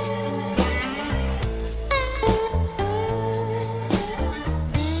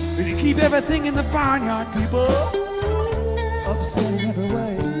 And he keep everything in the barnyard, people. Upset every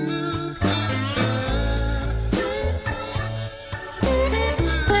way.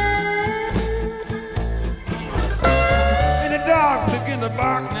 And the dogs begin to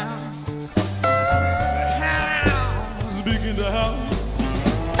bark now. The hounds begin to howl.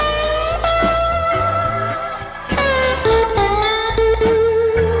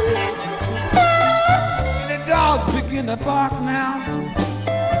 And the dogs begin to bark now.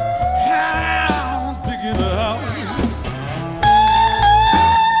 Hounds begin to howl.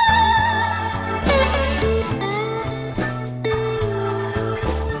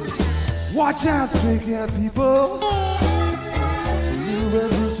 Watch out, stray cat people. Little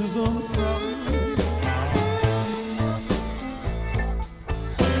red roosters on the prowl.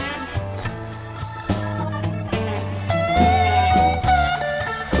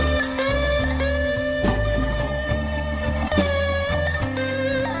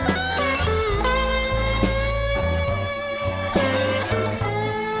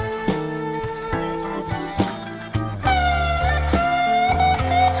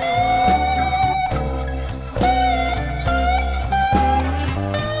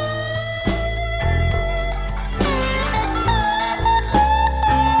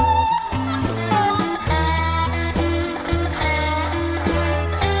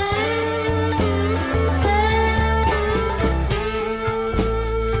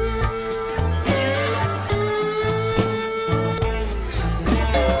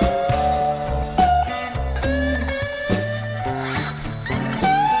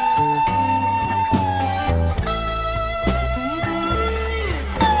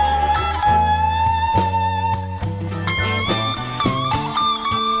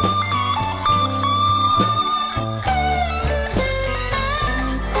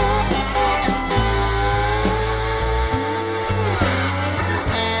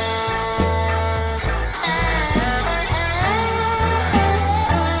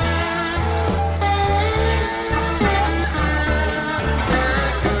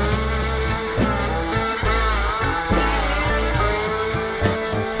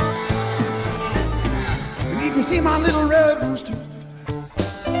 See my little red rooster,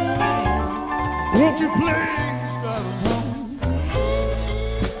 won't you please drive him home?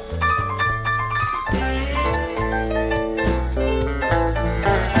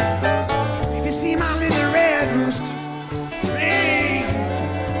 If you see my little red rooster,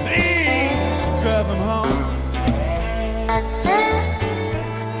 please, please drive him home.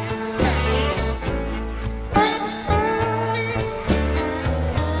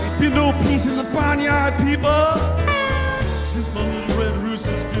 There's been no peace in the barnyard, people, since my little red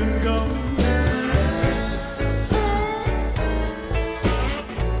rooster's been gone.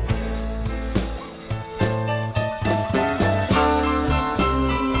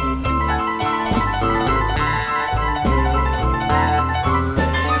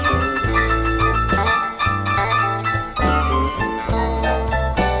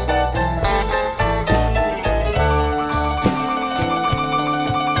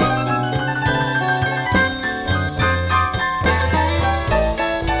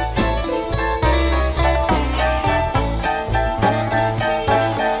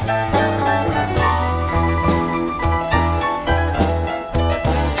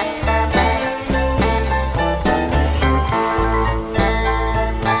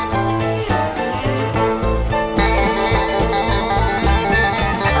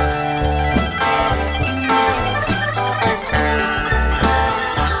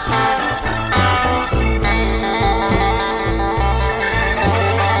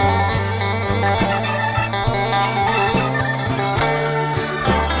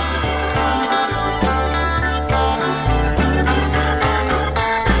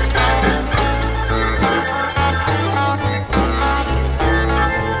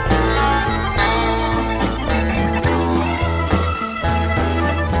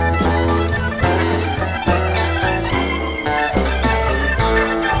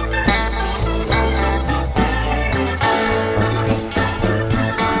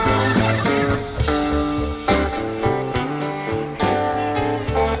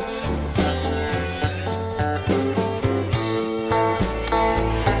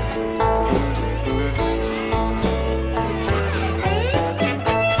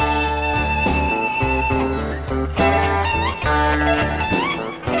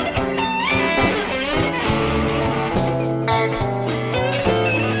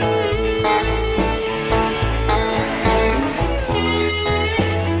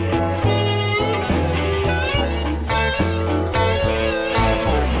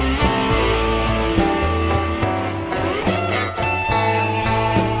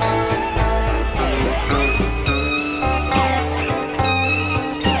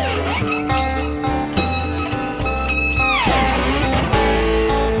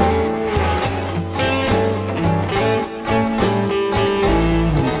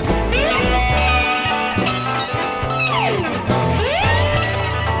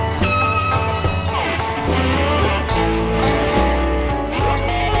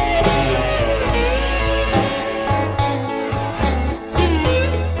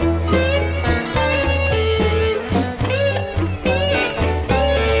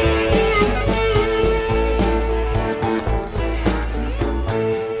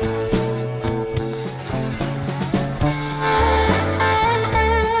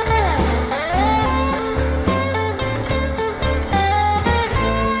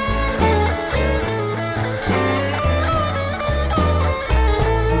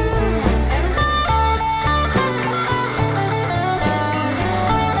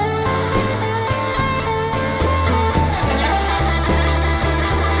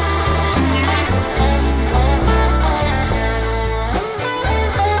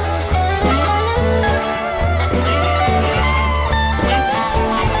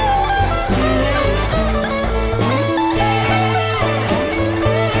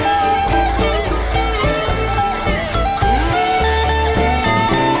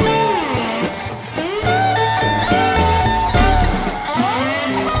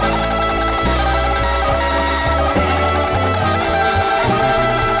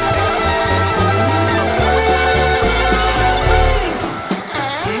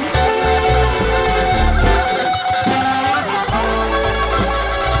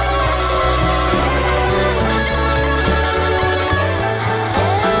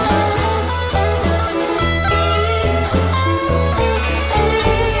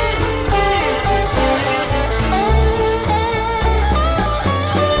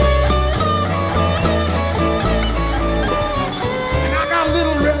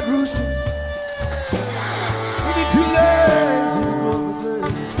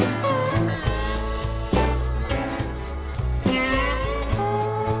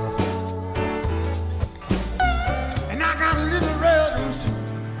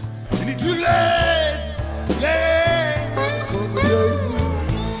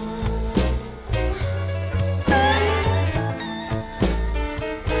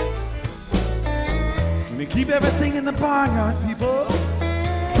 Keep everything in the barnyard, people.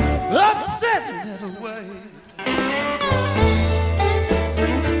 Upset it away.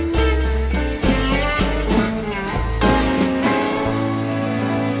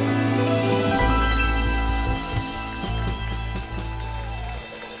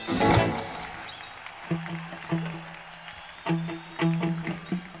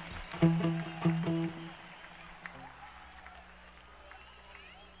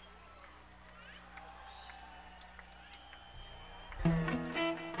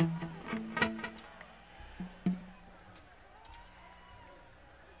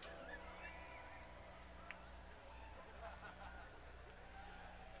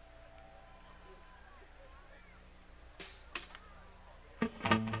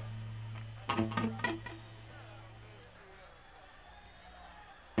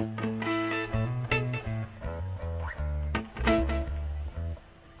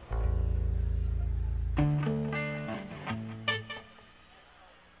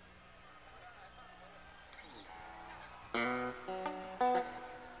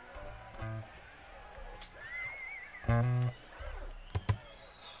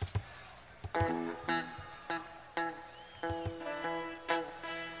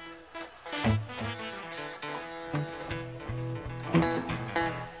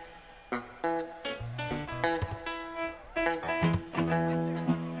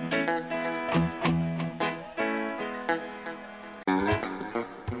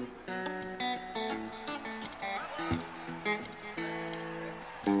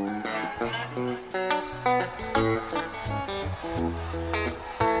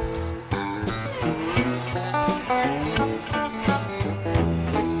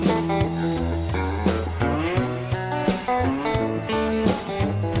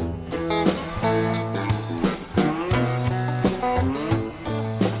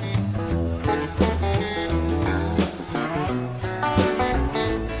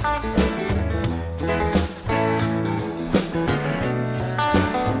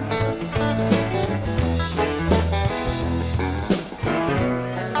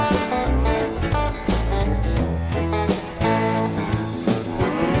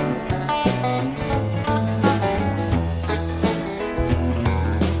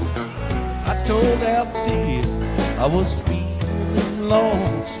 Told Althea I was feeling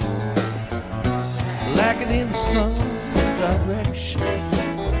lost, lacking in some direction.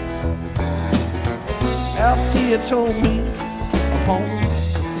 Althea told me upon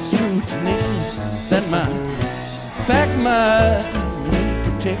scrutiny that my back might need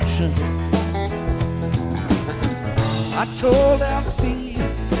protection. I told Althea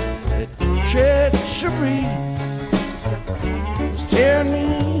that treachery was tearing me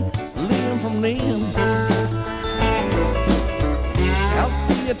from them.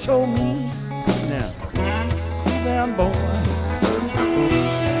 Althea told me, now, cool down, boy.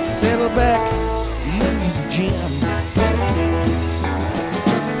 Settle back, easy, Jim.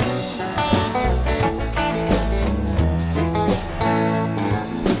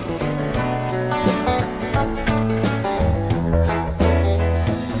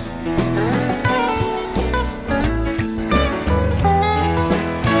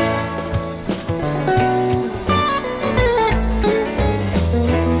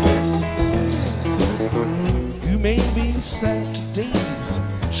 Saturday's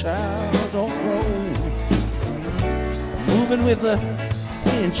child on road, moving with a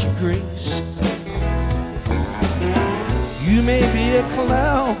inch of grace. You may be a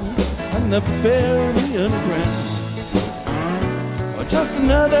clown on the burying ground, or just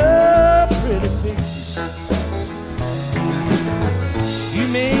another pretty face. You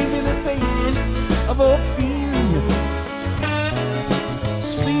may be the face of a few,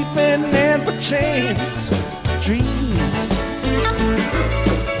 sleeping and perchance dream.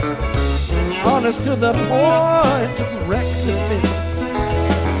 Honest to the point of recklessness,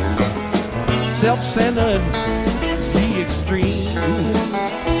 self-centered, the extreme.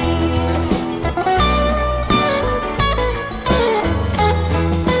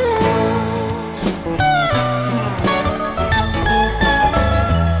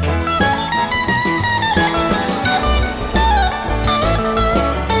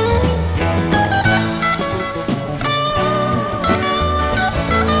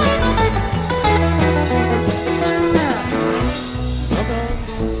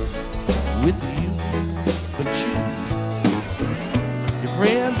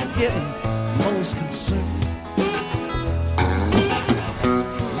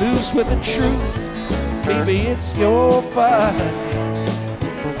 With the truth, baby, it's your fight.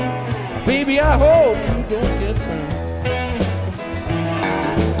 Baby, I hope you don't get burned.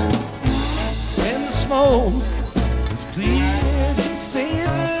 When the smoke know it's clear she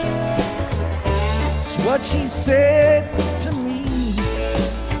said. It's what she said to me.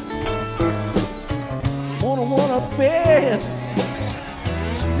 Wanna bed,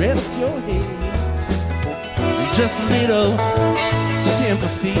 so rest your head, and just a little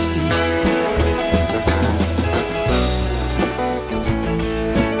sympathy.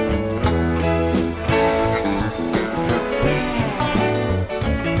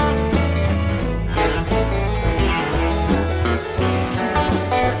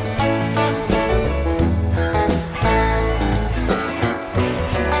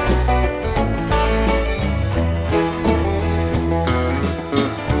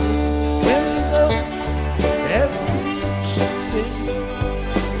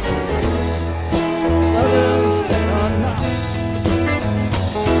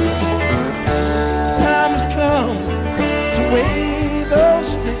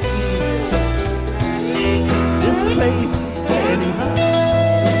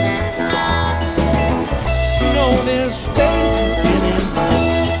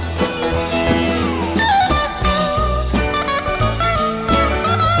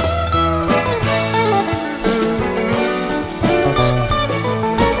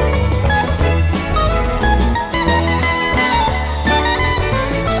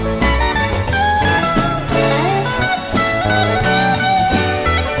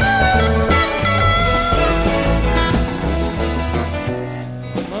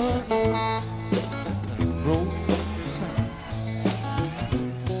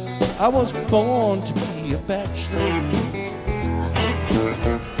 I was born to be a bachelor.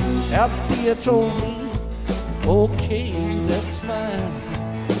 Althea told me, okay, that's fine.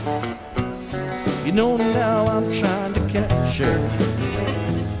 You know now I'm trying to catch her.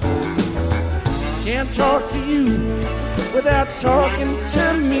 Can't talk to you without talking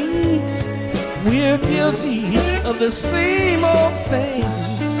to me. We're guilty of the same old thing.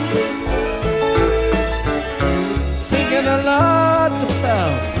 Thinking a lot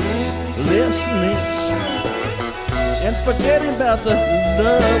about listening and forgetting about the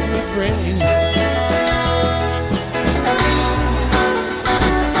love we bring.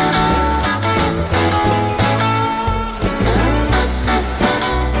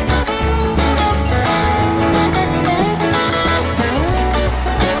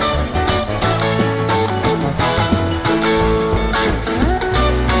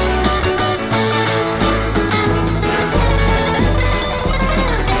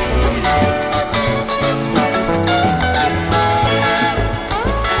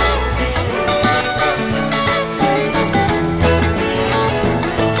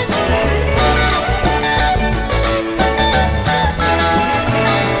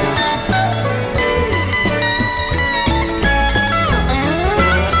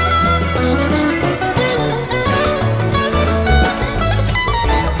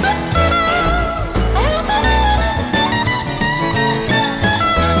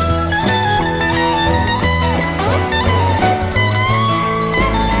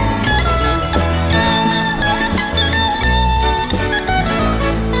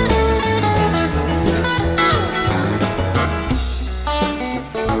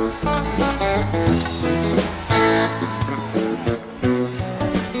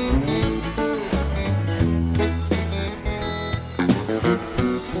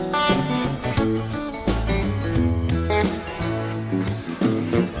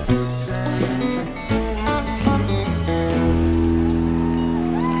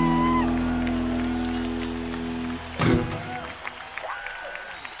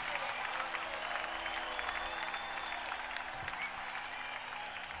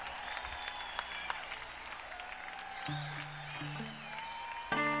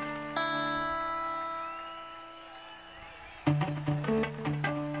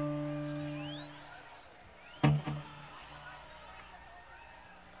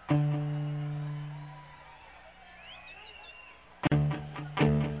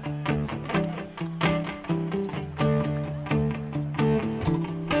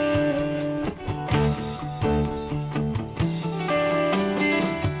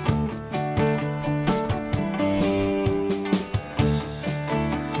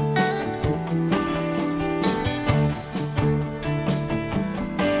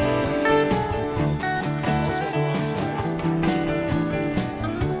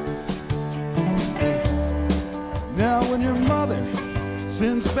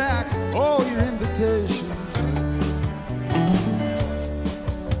 sends back all your invitations,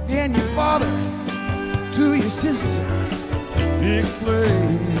 and your father to your sister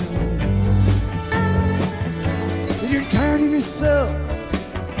explain that you're tired of yourself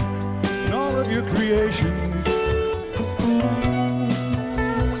and all of your creations. Station.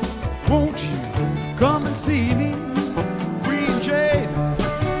 Won't you come and see me, Queen Jade?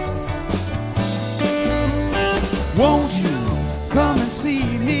 Won't you come and see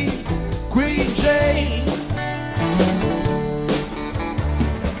me, Queen Jade?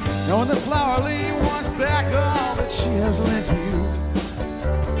 Now when the flower lady wants back all that she has lent you,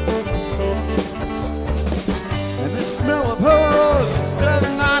 and the smell of her roses does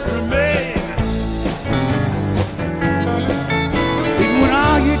not remain, even when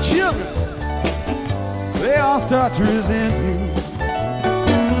all your children, they all start to resent you.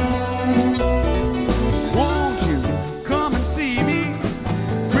 Won't you come and see me,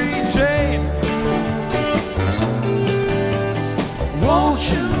 Queen Jane? Won't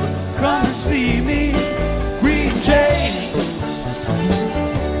you come and see me, Queen Jane?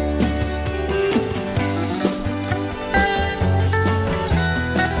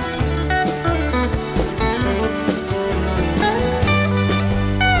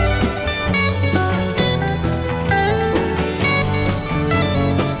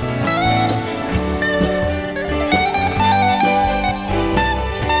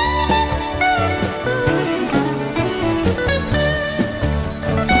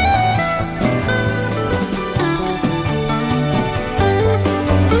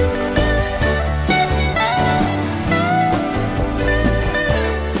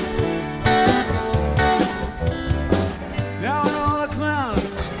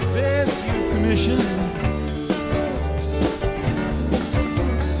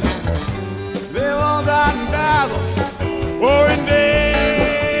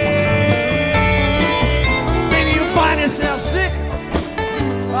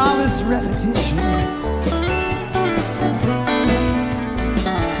 Repetition.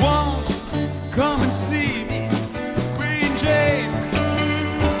 Won't you come and see me, Queen Jane?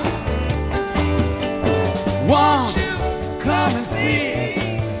 Won't you come and see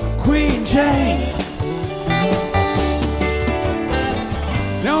me, Queen Jane?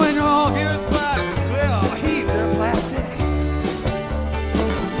 Now when you're all goodbye, they'll heat their plastic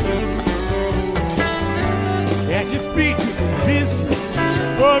at your feet to convince you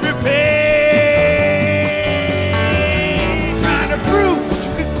of your pain, trying to prove that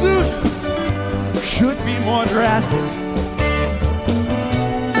your conclusion should be more drastic.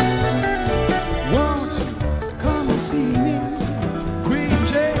 Won't you come and see me, Queen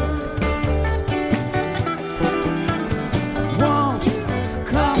Jane? Won't you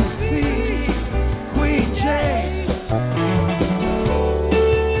come and see me, Queen Jane?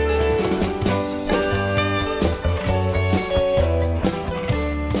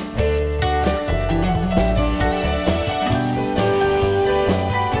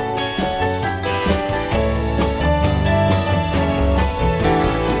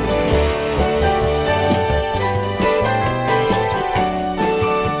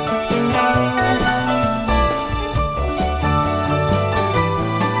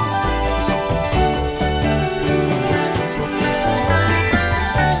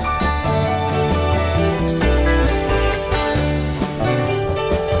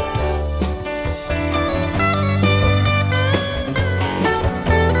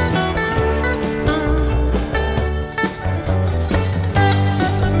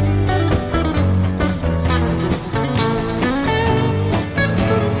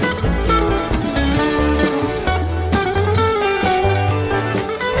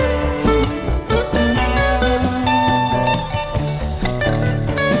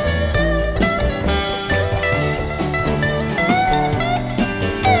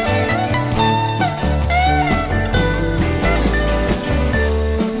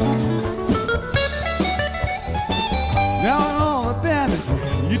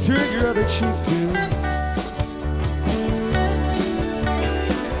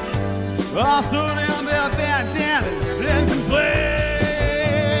 I'll throw down their bandanas and complain.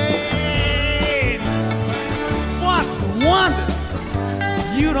 What's a wonder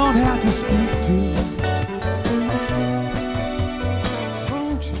you don't have to speak to?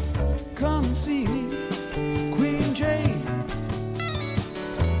 Won't you come and see me, Queen Jane?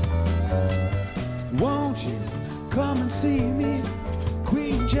 Won't you come and see me,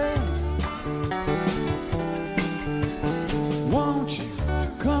 Queen Jane? Won't you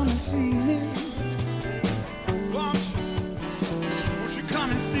come and see me? Won't you come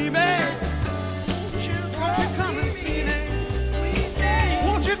and see me? Won't you come and see me?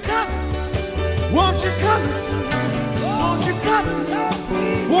 Won't you come? Won't you come and see me? Won't you come?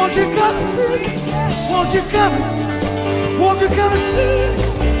 Won't you come and see me? Won't you come and see me? Won't you come and see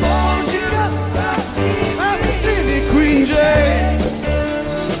me? Won't you come and see me, Queen Jane?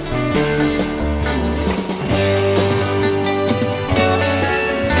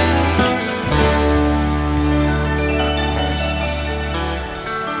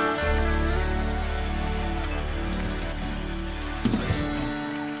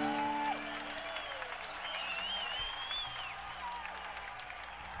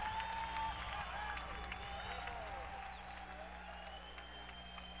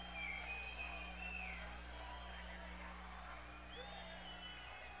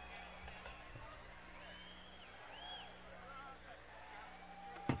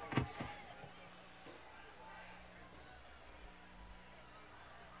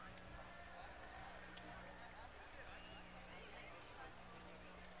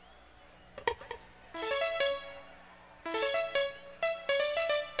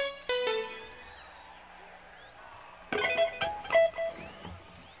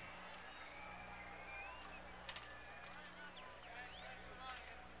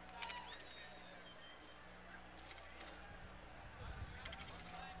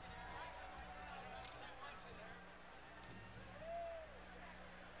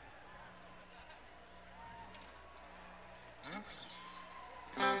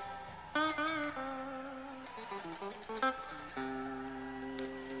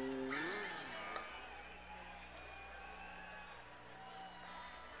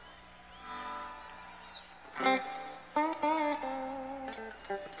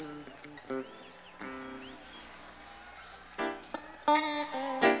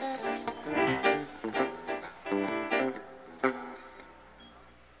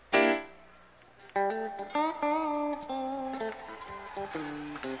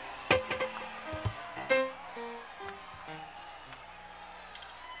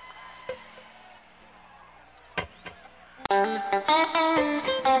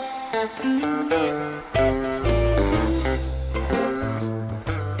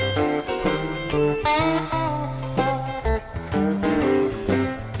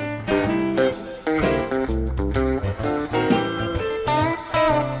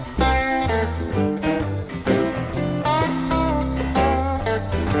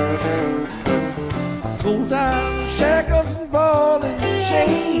 Pull down shackles and ball and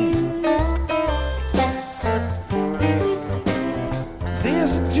chain.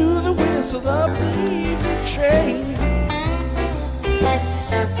 Listen to the whistle of the evening train.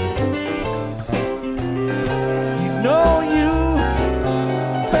 You know you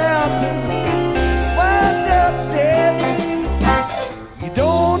found to wind up dead. You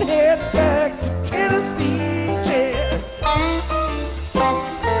don't head back to Tennessee, Jed.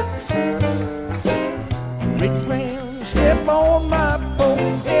 Rich man, step on my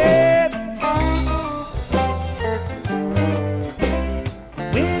forehead.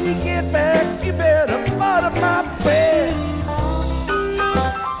 When you get back, you better butter my bread.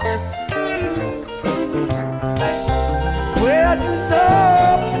 Well, you know,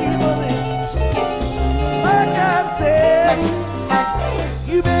 people, it's like I said.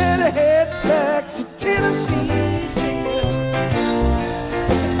 You better head back to Tennessee, Jed.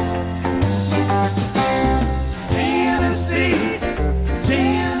 Tennessee,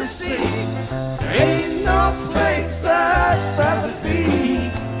 Tennessee, there ain't no place I'd rather be.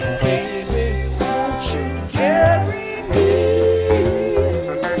 Baby, won't you carry me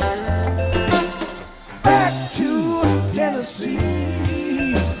back to Tennessee?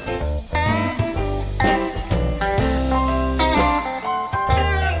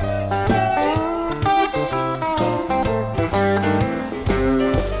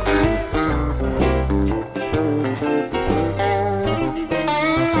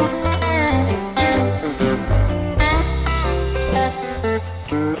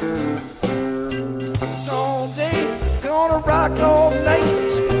 All day, gonna rock all night.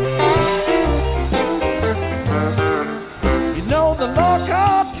 You know the law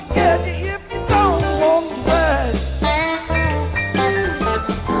comes to get you if you don't want to ride.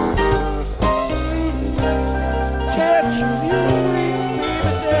 Catch a few weeks, leave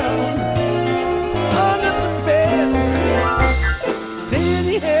it down under the bed. Then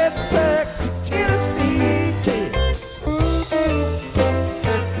you head back to Tennessee, Jed.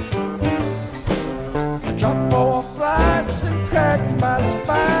 I dropped 4 flights and cracked my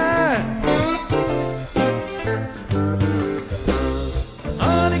spine.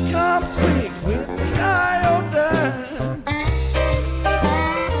 Honeycomb Creek with iodine.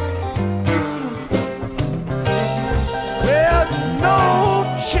 Well, you know,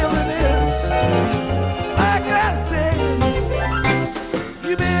 chillin' is like I said.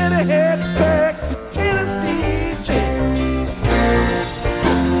 You better head back to Tennessee, Jed.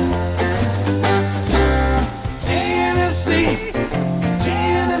 Tennessee,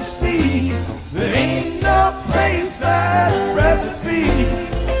 Tennessee, there ain't no place I'd rather be.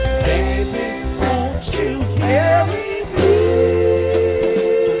 Baby, won't you carry me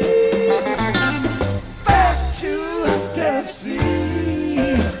back to Tennessee?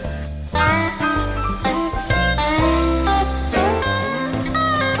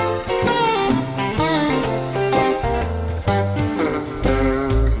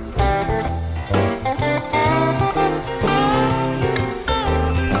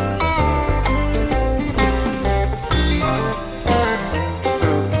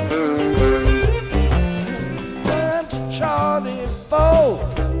 Went to Charlie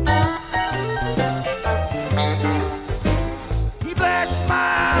Ford. He blacked my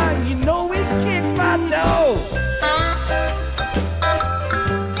eye, you know he kicked my door.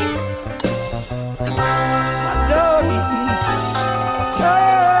 My doggy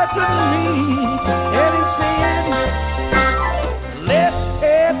turned to me and he said, let's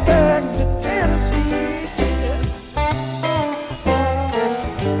head back to Tennessee, Jed.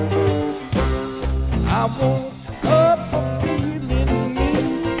 I woke up feeling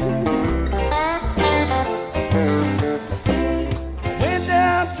mean. Went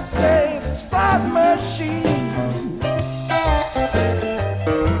down to play the slot machine.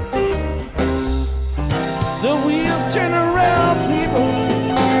 The wheels turn around, people.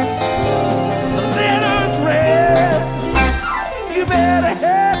 The letter's red. You better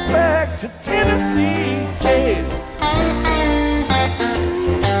head back to Tennessee, Jed.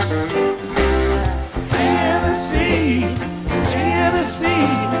 Tennessee,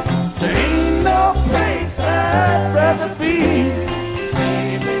 Tennessee, there ain't no place I'd rather be.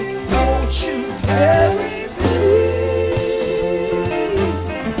 Baby, carry me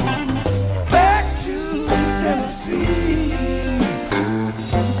back to Tennessee.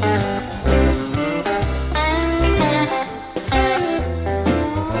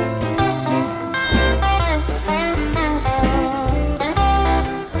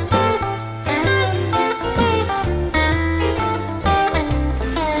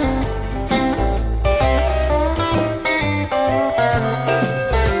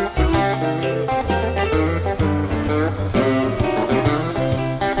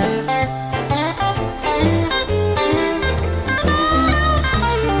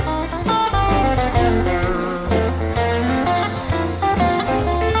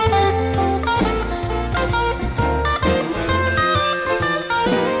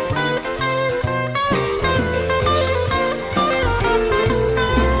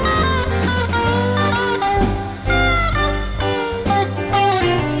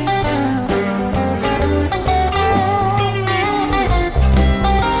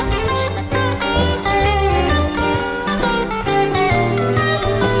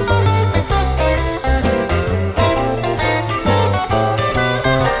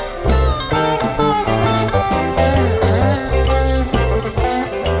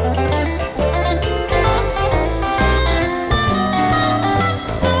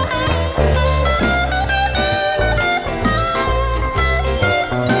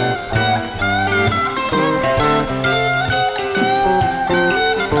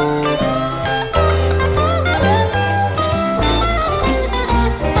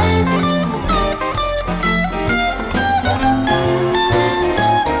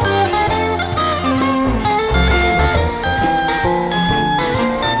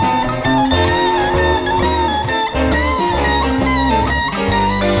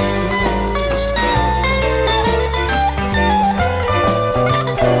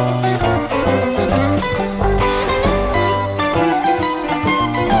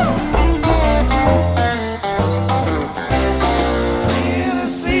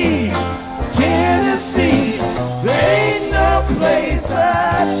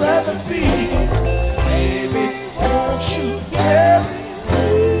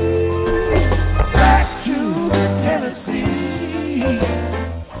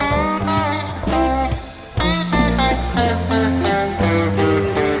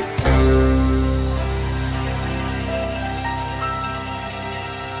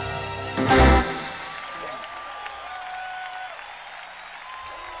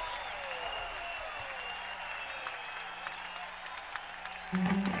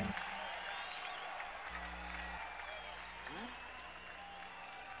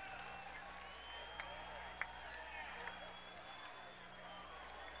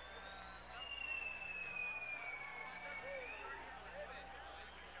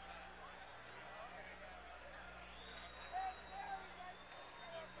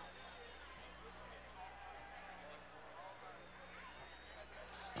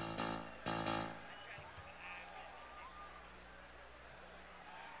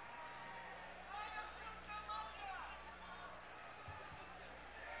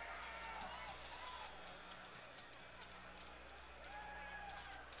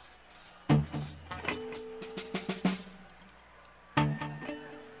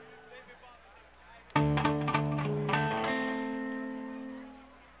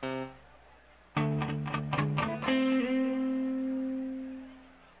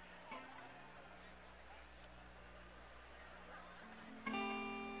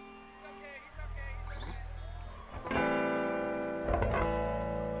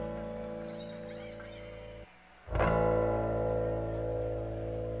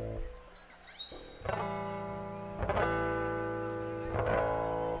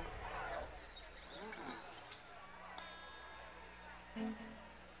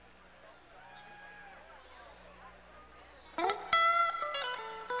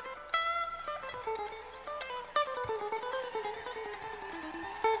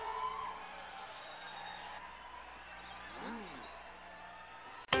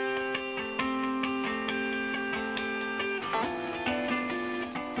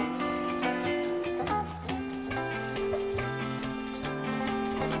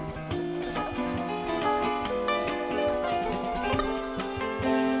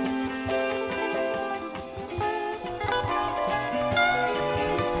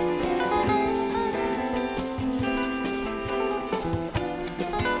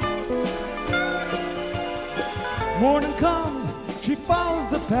 Morning comes, she follows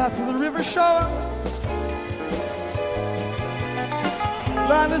the path to the river shore.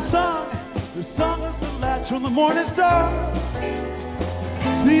 Line is sung, the song is the latch on the morning star.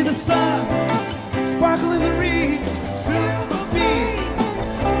 See the sun sparkle in the reeds, silver beads,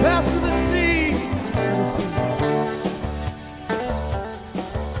 pass to the sea.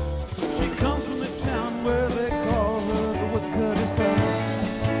 She comes from the town where they call her the woodcutter's town.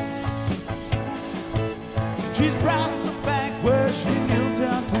 She's proud as the bank where she kneels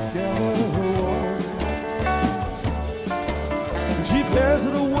down to gather her water. And she bears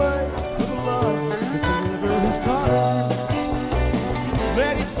it away with the love that the river has taught her.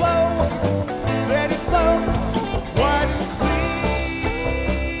 Let it flow, wide and clean.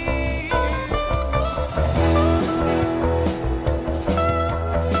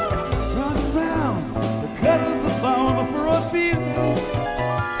 Run around the cut of the flower of her field.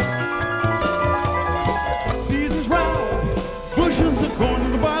 Seasons round, bushels of corn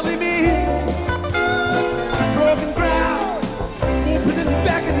in the barley meal. Broken ground, opening and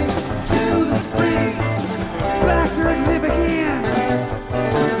beckoning to the spring. Black dirt, live again.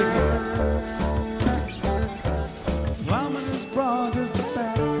 Plowman as broad as the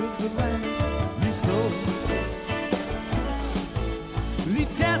back of the land he sowed. As he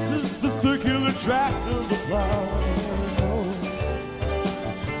dances the circular track of the plow.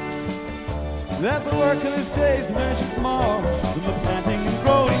 That the work of his days measures more than the planting and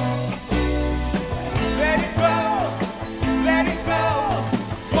growing. Let it go,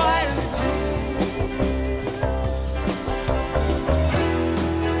 wide and free.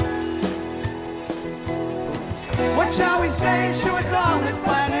 What shall we say? Shall we call it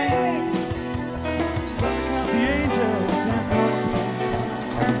by name? The angels dance on.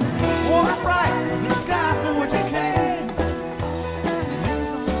 Warm bright as the sky from which it came.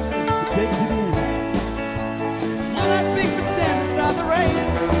 It takes it in. When I speak, we stand beside the rain.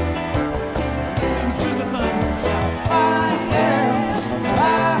 To the thunder shout, I am, I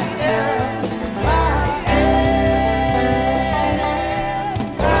am, I am,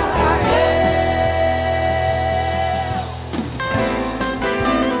 I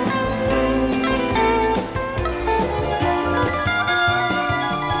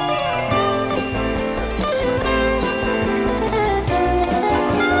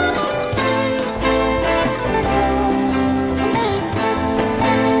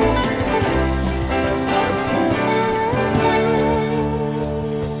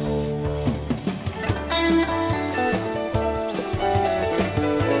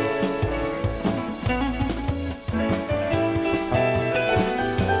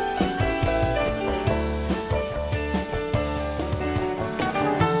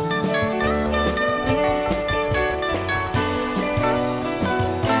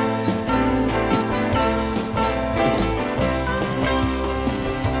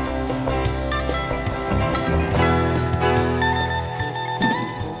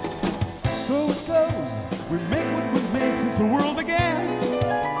So it goes. We make what we made since the world began.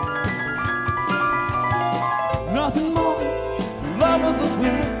 Nothing more. Love of the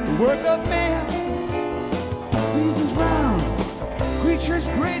women, the work of man. Seasons round, creatures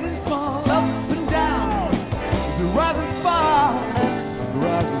great and small, up and down. As the rise and fall, the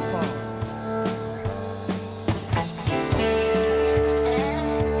rise and fall.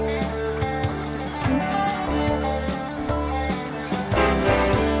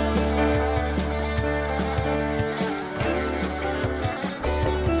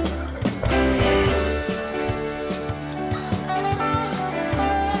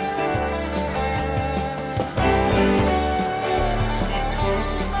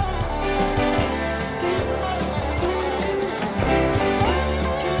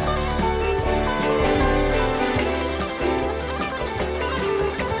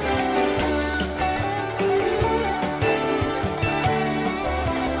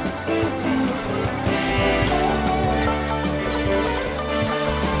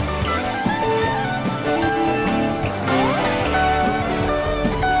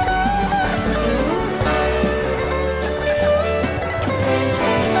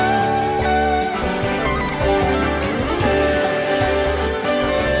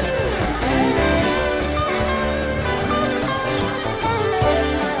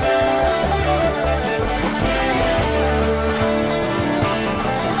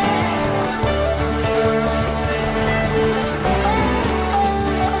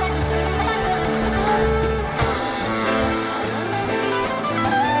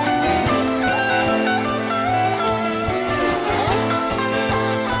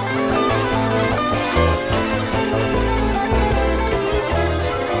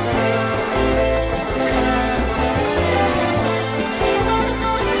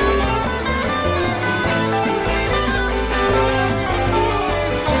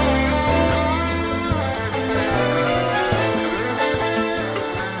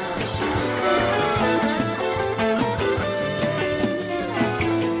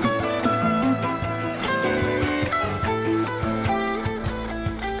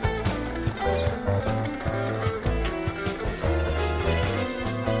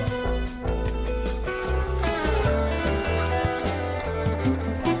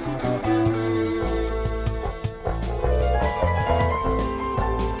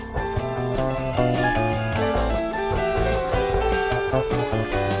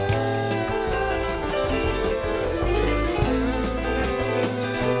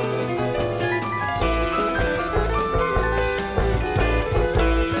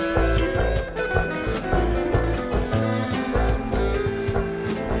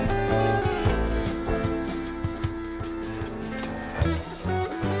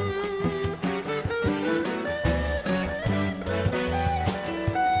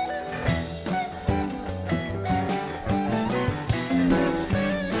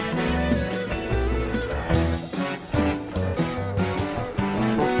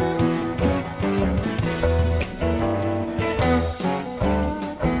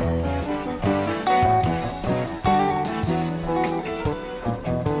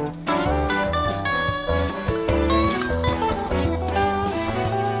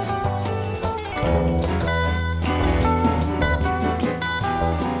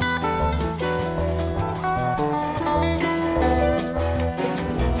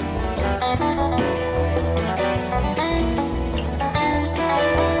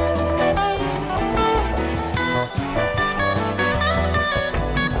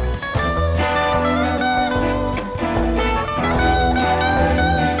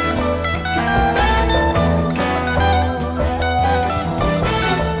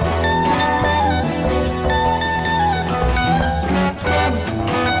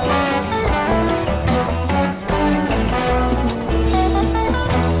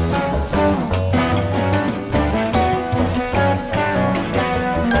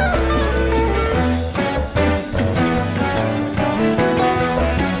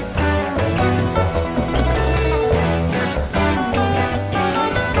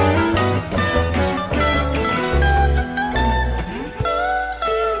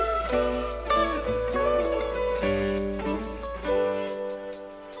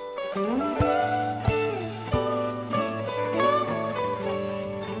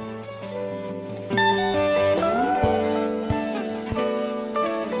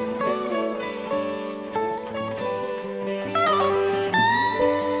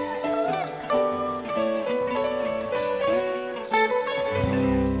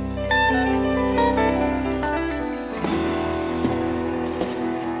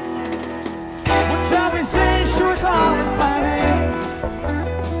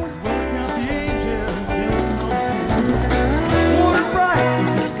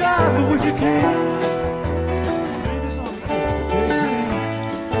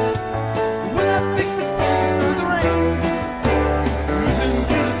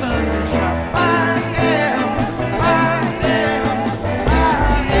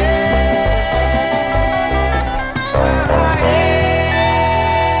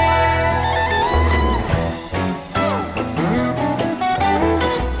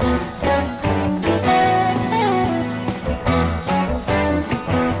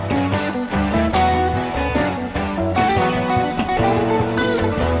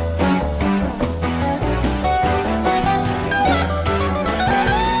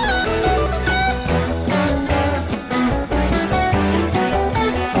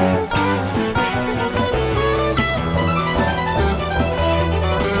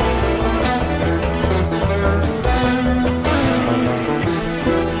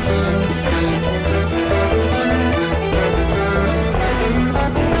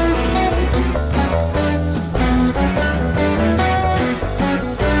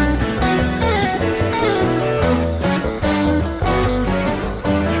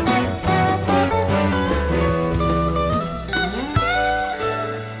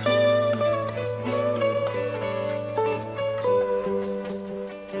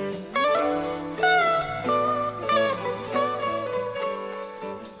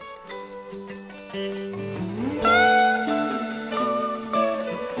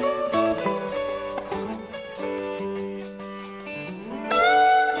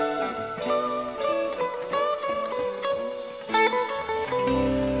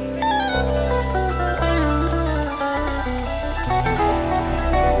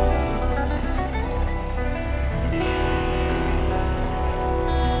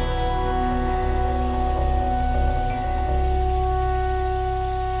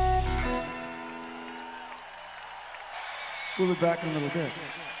 We'll be back in a little bit.